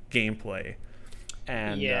gameplay.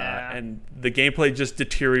 And Yeah. and the gameplay just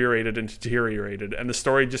deteriorated, and the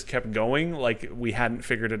story just kept going like we hadn't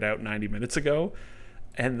figured it out 90 minutes ago.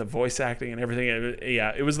 And the voice acting and everything,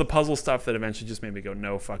 it was the puzzle stuff that eventually just made me go,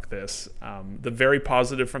 no, fuck this. The very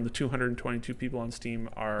positive from the 222 people on Steam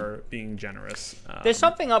are being generous. There's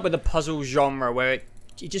something up with the puzzle genre where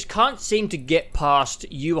you just can't seem to get past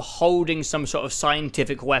you holding some sort of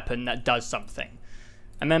scientific weapon that does something.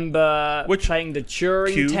 I remember playing the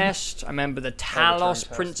Turing Cube? test. I remember the Turing Talos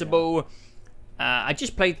test, principle. I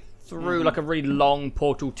just played through like a really long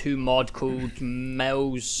Portal 2 mod called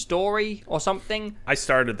Mel's Story or something. I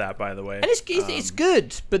started that, by the way. And it's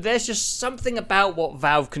good, but there's just something about what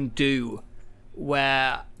Valve can do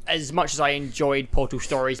where, as much as I enjoyed Portal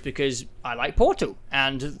Stories because I like Portal,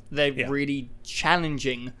 and they're really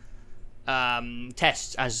challenging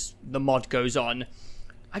tests as the mod goes on,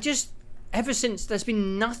 ever since, there's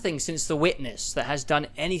been nothing since The Witness that has done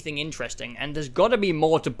anything interesting, and there's got to be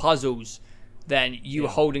more to puzzles than you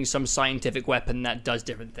holding some scientific weapon that does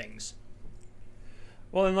different things.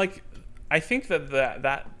 Well, and like, I think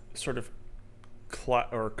that sort of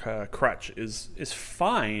crutch is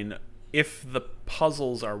fine if the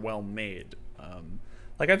puzzles are well made.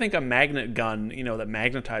 Like, I think a magnet gun, that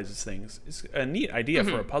magnetizes things is a neat idea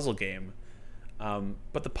for a puzzle game.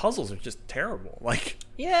 But the puzzles are just terrible. Like,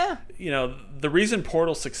 yeah, the reason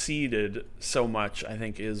Portal succeeded so much, I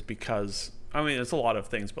think, is because, I mean, it's a lot of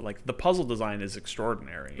things, but like the puzzle design is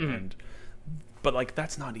extraordinary, but like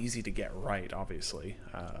that's not easy to get right. Obviously,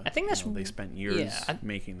 I think that's they spent years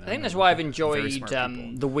making that. I think that's why I've enjoyed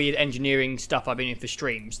the weird engineering stuff I've been in for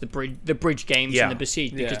streams, the bridge games and the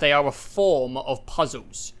Besieged, because they are a form of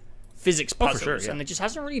puzzles, physics puzzles, for sure, and there just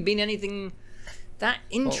hasn't really been anything that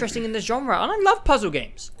interesting in the genre. And I love puzzle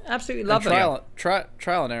games, absolutely love them.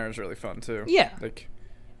 Trial and error is really fun too. Yeah.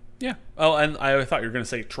 Yeah. Oh, and I thought you were going to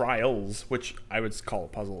say Trials, which I would call a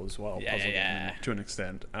puzzle as well. Yeah. To an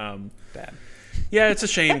extent. Bad. Yeah, it's a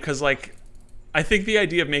shame because, like, I think the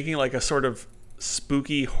idea of making, like, a sort of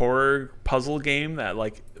spooky horror puzzle game that,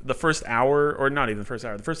 like, the first hour, or not even the first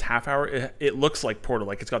hour, the first half hour, it looks like Portal.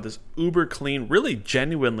 Like, it's got this uber clean, really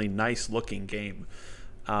genuinely nice looking game.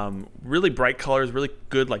 Really bright colors, really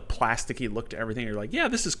good, like, plasticky look to everything. You're like, yeah,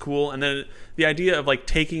 this is cool. And then the idea of, like,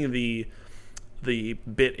 taking the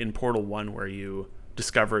bit in Portal 1 where you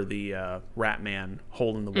discover the rat man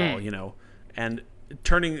hole in the wall, and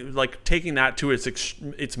taking that to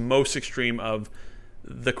its most extreme of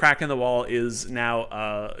the crack in the wall is now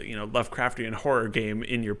Lovecraftian horror game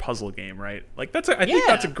in your puzzle game, right? Like I think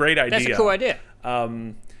that's a great idea. That's a cool idea.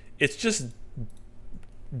 It's just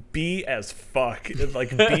B as fuck,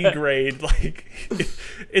 like B grade. Like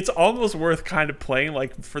it's almost worth kind of playing,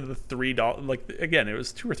 like, for the $3. Like, again, it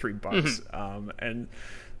was $2 or $3, and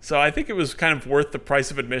so I think it was kind of worth the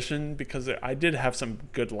price of admission because I did have some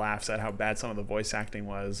good laughs at how bad some of the voice acting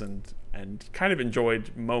was, and kind of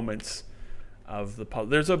enjoyed moments of the puzzle.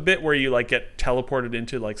 There's a bit where you, like, get teleported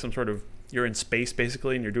into, like, some sort of, you're in space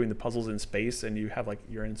basically, and you're doing the puzzles in space, and you have, like,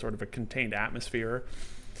 you're in sort of a contained atmosphere.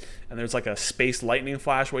 And there's, like, a space lightning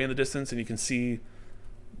flash way in the distance, and you can see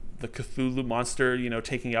the Cthulhu monster,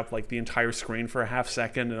 taking up, like, the entire screen for a half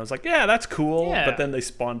second. And I was like, yeah, that's cool. Yeah. But then they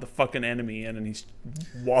spawned the fucking enemy in, and he's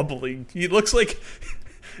wobbling. He looks like...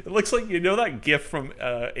 It looks like, that gif from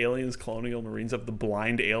Aliens Colonial Marines of the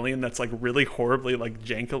blind alien that's, like, really horribly, like,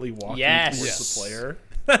 jankily walking towards the player?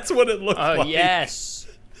 That's what it looked like. Oh, yes.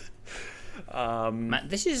 Man,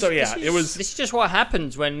 this is just what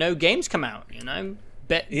happens when no games come out,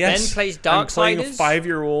 Ben plays Darksiders. I'm playing a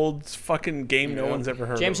 5-year-old fucking game no one's ever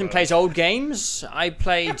heard of. Jameson plays old games. I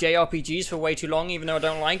play JRPGs for way too long, even though I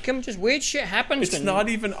don't like them. Just weird shit happens. It's not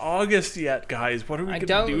even August yet, guys. What are we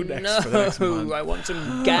going to do next for the next month? I want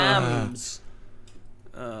some gams.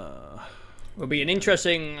 Will be an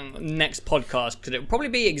interesting next podcast because it'll probably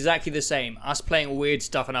be exactly the same. Us playing weird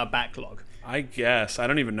stuff in our backlog. I guess. I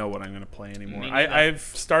don't even know what I'm going to play anymore. I've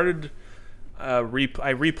started... I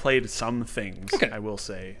replayed some things. Okay. I will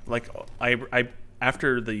say, like, I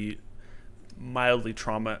after the mildly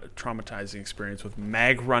traumatizing experience with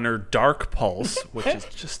Mag Runner Dark Pulse, which is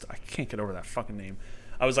just, I can't get over that fucking name.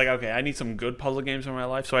 I was like, okay, I need some good puzzle games in my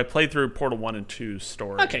life, so I played through Portal 1 and 2's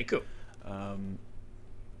story. Okay, cool.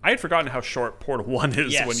 I had forgotten how short Portal 1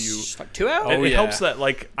 is when you... like 2 hours? It helps that,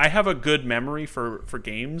 like, I have a good memory for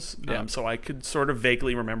games, so I could sort of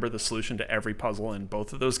vaguely remember the solution to every puzzle in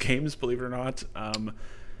both of those games, believe it or not.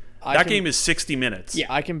 Game is 60 minutes. Yeah,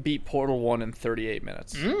 I can beat Portal 1 in 38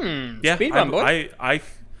 minutes. Yeah, speedrun, boy.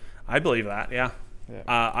 I believe that, yeah.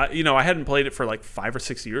 I hadn't played it for, like, 5 or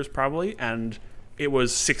 6 years, probably, and it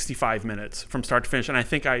was 65 minutes from start to finish, and I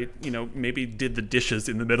think I maybe did the dishes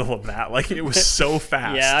in the middle of that. Like, it was so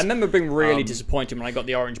fast. Yeah, I remember being really disappointed when I got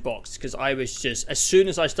the orange box, because I was just, as soon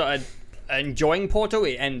as I started enjoying Portal,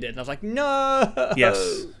 it ended, and I was like, no.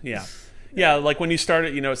 Yes. Yeah. Like when you start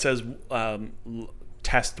it, it says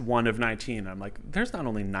test 1 of 19. I'm like, there's not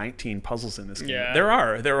only 19 puzzles in this game. Yeah. There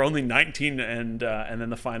are only 19, and then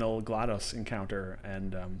the final GLaDOS encounter,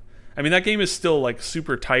 and I mean, that game is still like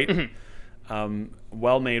super tight,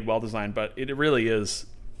 well made, well designed, but it really is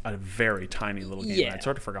a very tiny little game. Yeah. I'd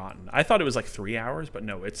sort of forgotten. I thought it was like 3 hours, but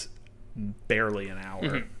no, it's barely an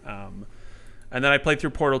hour. And then I played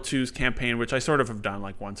through Portal 2's campaign, which I sort of have done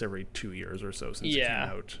like once every 2 years or so since it came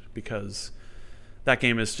out, because that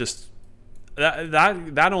game is just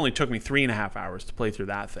that only took me 3.5 hours to play through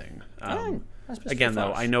that thing. Again,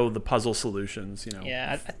 though, I know the puzzle solutions,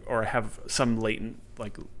 or I have some latent,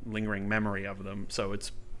 like, lingering memory of them, so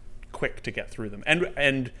it's quick to get through them.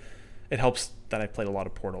 And it helps that I played a lot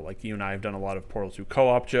of Portal. Like, you and I have done a lot of Portal 2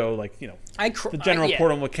 co-op, Joe. Like, the general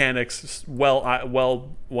Portal mechanics well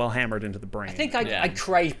hammered into the brain. I think I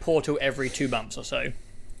crave Portal every 2 months or so.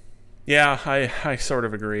 Yeah, I sort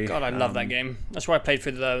of agree. God, I love that game. That's why I played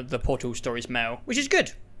through the Portal Stories mail, which is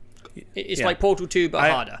good. It's like Portal 2, but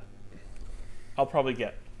harder. I'll probably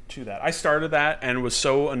get to that. I started that and was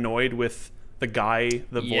so annoyed with the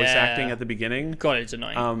voice acting at the beginning. God, it's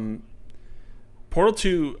annoying. Portal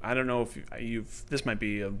 2, I don't know if you've this might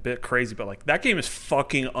be a bit crazy, but like, that game is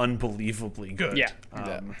fucking unbelievably good.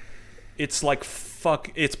 Yeah. It's like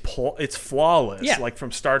it's flawless. Yeah. Like,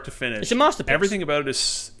 from start to finish. It's a masterpiece. Everything about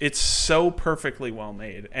it it's so perfectly well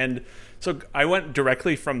made. And so I went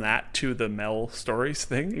directly from that to the Mel Stories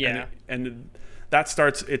thing. Yeah. And that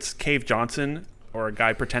starts, it's Cave Johnson, or a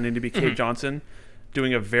guy pretending to be Cave Johnson,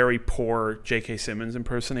 doing a very poor J.K. Simmons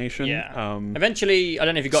impersonation. Yeah. Eventually, I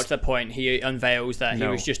don't know if you got to that point, he unveils that he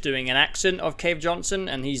was just doing an accent of Cave Johnson,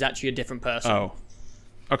 and he's actually a different person. Oh.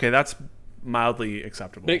 Okay, that's mildly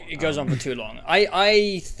acceptable. But it goes on for too long.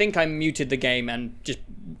 I think I muted the game and just,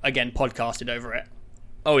 again, podcasted over it.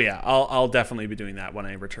 Oh yeah, I'll definitely be doing that when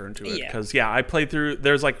I return to it, because I played through.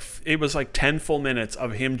 It was like 10 full minutes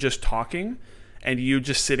of him just talking, and you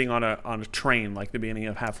just sitting on a train, like the beginning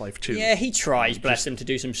of Half-Life 2. Yeah, he tries, bless him, to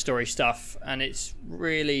do some story stuff, and it's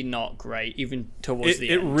really not great, even towards the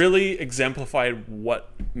end. It really exemplified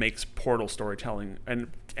what makes Portal storytelling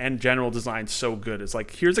and general design so good. It's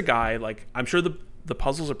like, here's a guy, like, I'm sure the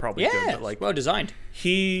puzzles are probably good, but like, well designed.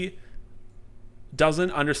 He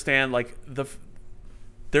doesn't understand, like,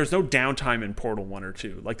 there's no downtime in Portal 1 or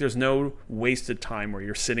 2. Like, there's no wasted time where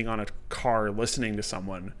you're sitting on a car listening to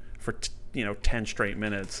someone for 10 straight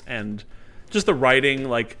minutes. And just the writing,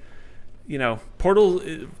 like,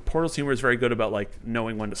 Portal's humor is very good about, like,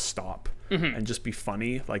 knowing when to stop and just be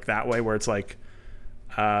funny, like, that way, where it's like,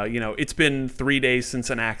 it's been 3 days since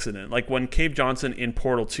an accident. Like, when Cave Johnson in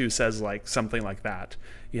Portal 2 says, like, something like that,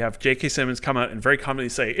 you have J.K. Simmons come out and very commonly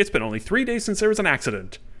say, it's been only 3 days since there was an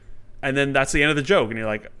accident. And then that's the end of the joke. And you're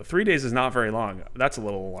like, 3 days is not very long. That's a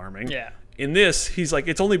little alarming. Yeah. In this, he's like,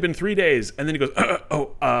 it's only been 3 days. And then he goes,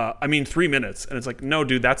 I mean 3 minutes. And it's like, no,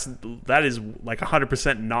 dude, that is like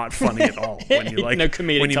 100% not funny at all. When you like, no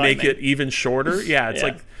comedic when you timing. make it even shorter. Yeah, it's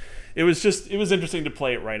like, it was interesting to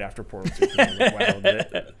play it right after Portal 2. Like,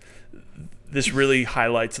 wow, this really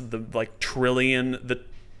highlights the trillion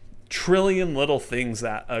little things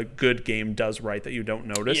that a good game does right that you don't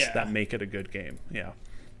notice that make it a good game. Yeah.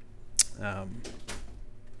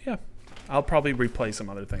 I'll probably replay some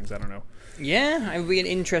other things. I don't know. Yeah, it would be an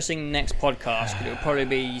interesting next podcast, but it would probably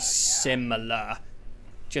be similar.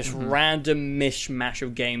 Just random mishmash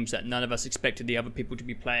of games that none of us expected the other people to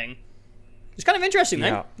be playing. It's kind of interesting,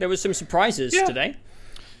 though. There was some surprises today.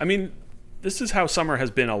 I mean, this is how summer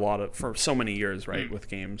has been for so many years, right? With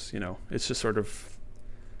games, it's just sort of...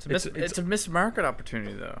 It's a missed market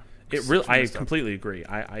opportunity, though. I completely agree.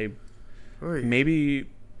 Maybe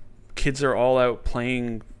kids are all out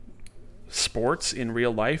playing sports in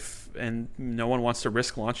real life, and no one wants to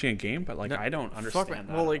risk launching a game. But I don't understand that.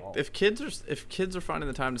 Well, like, at all. if kids are finding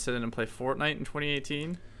the time to sit in and play Fortnite in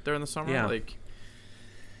 2018 during the summer, like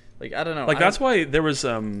I don't know. Like, that's why there was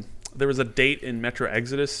a date in Metro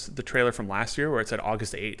Exodus, the trailer from last year, where it said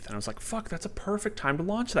August 8th, and I was like, fuck, that's a perfect time to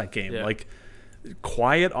launch that game. Yeah. Like,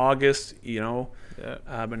 quiet August,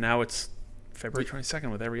 but now it's February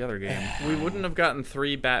 22nd with every other game. We wouldn't have gotten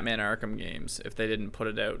 3 Batman Arkham games if they didn't put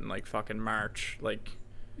it out in like fucking March. Like,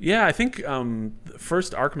 yeah, I think the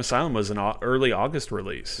first Arkham Asylum was an early August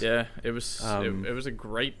release. Yeah, it was. It was a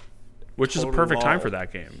great, which is a perfect time for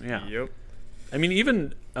that game. Yeah. Yep. I mean,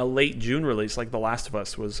 even a late June release like The Last of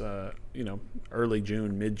Us was, early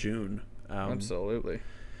June, mid-June. Absolutely.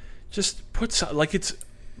 Just like it's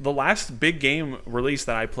the last big game release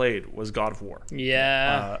that I played was God of War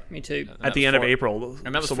Yeah, me too. at the end of April.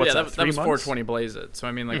 And that was so what's that? 3 was months? 420 Blaze It. So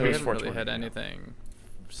I mean, like we was haven't really 420, had yeah. anything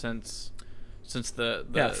since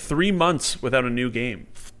the 3 months without a new game.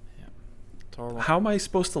 Horrible. How am I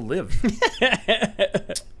supposed to live?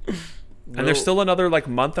 And there's still another like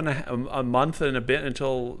month and a month and a bit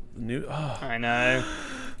until new. Oh. I know.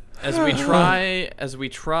 As we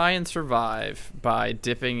try and survive by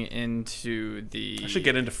dipping into the. I should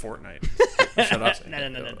get into Fortnite. Shut up.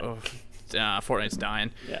 No. Oh, Fortnite's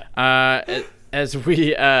dying. Yeah. As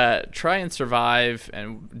we try and survive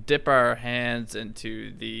and dip our hands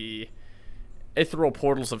into the ethereal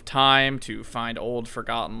portals of time to find old,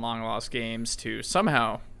 forgotten, long lost games to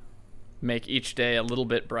somehow make each day a little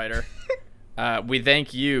bit brighter. We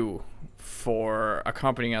thank you for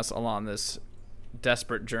accompanying us along this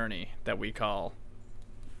desperate journey that we call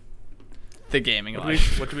the gaming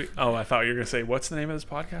life. What do we? Oh, I thought you were gonna say what's the name of this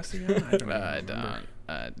podcast again? I don't know.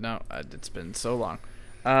 No, it's been so long.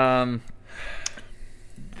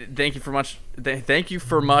 Thank you for much. Thank you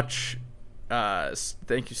for much.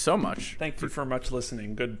 Thank you so much. Thank you for much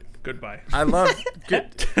listening. Goodbye. I love.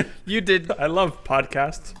 Good. You did. I love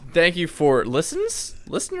podcasts. Thank you for listeners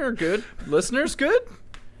good.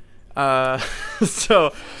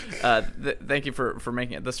 So thank you for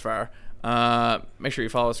making it this far. Make sure you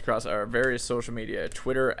follow us across our various social media: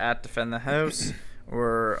 Twitter @DefendTheHouse,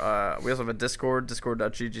 or we also have a Discord,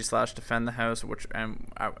 discord.gg/DefendTheHouse, which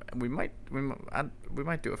we might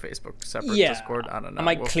do a Facebook separate Discord. I don't know. I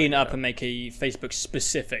might clean it up and make a Facebook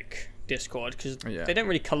specific Discord because they don't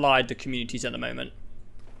really collide the communities at the moment.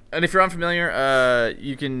 And if you're unfamiliar,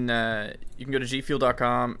 you can go to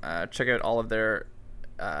gfuel.com, check out all of their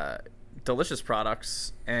delicious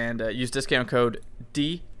products, and use discount code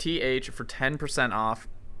DTH for 10% off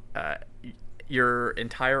your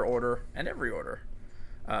entire order and every order,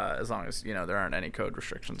 as long as there aren't any code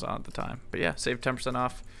restrictions on at the time. But yeah, save 10%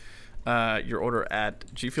 off your order at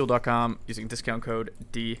gfuel.com using discount code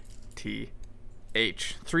DTH.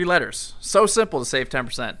 3 letters. So simple to save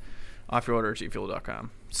 10% off your order at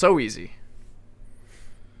gfuel.com. So easy.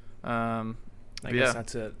 I guess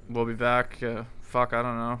that's it. We'll be back. I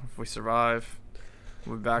don't know if we survive.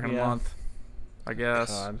 We'll be back in a month, I guess.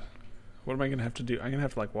 God. What am I gonna have to do? I'm gonna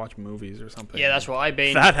have to watch movies or something. Yeah, that's what I've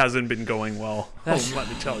been. That hasn't been going well. Let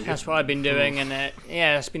me tell you. That's what I've been doing, and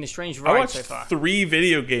it's been a strange ride so far. I watched 3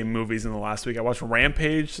 video game movies in the last week. I watched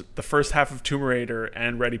Rampage, the first half of Tomb Raider,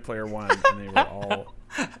 and Ready Player One, and they were all.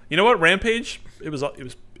 You know what? Rampage. It was okay.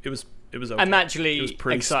 I'm actually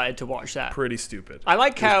excited to watch that. Pretty stupid. I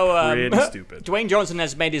like how pretty stupid. Dwayne Johnson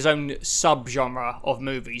has made his own sub-genre of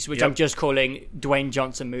movies, which I'm just calling Dwayne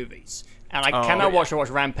Johnson movies. And I cannot watch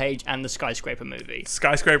Rampage and the Skyscraper movie.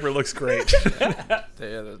 Skyscraper looks great.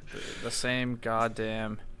 The same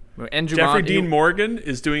goddamn. And Jeffrey Dean Morgan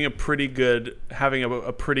is doing having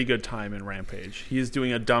a pretty good time in Rampage. He is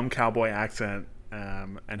doing a dumb cowboy accent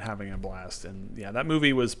and having a blast. And yeah, that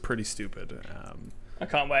movie was pretty stupid. I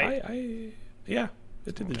can't wait. Yeah,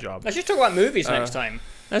 it did the job. Let's just talk about movies next time.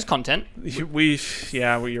 There's content. You're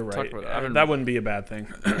right. That wouldn't be a bad thing.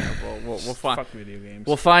 We'll find. Fuck video games.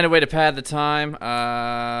 We'll find a way to pad the time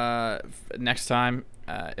next time.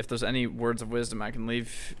 If there's any words of wisdom I can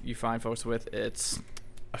leave you fine folks with, it's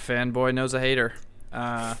a fanboy knows a hater.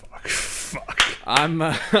 Fuck.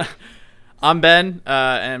 I'm Ben,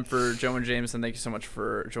 and for Joe and Jameson, thank you so much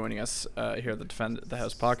for joining us here at the Defend the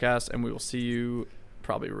House podcast, and we will see you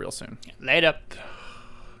probably real soon. Later.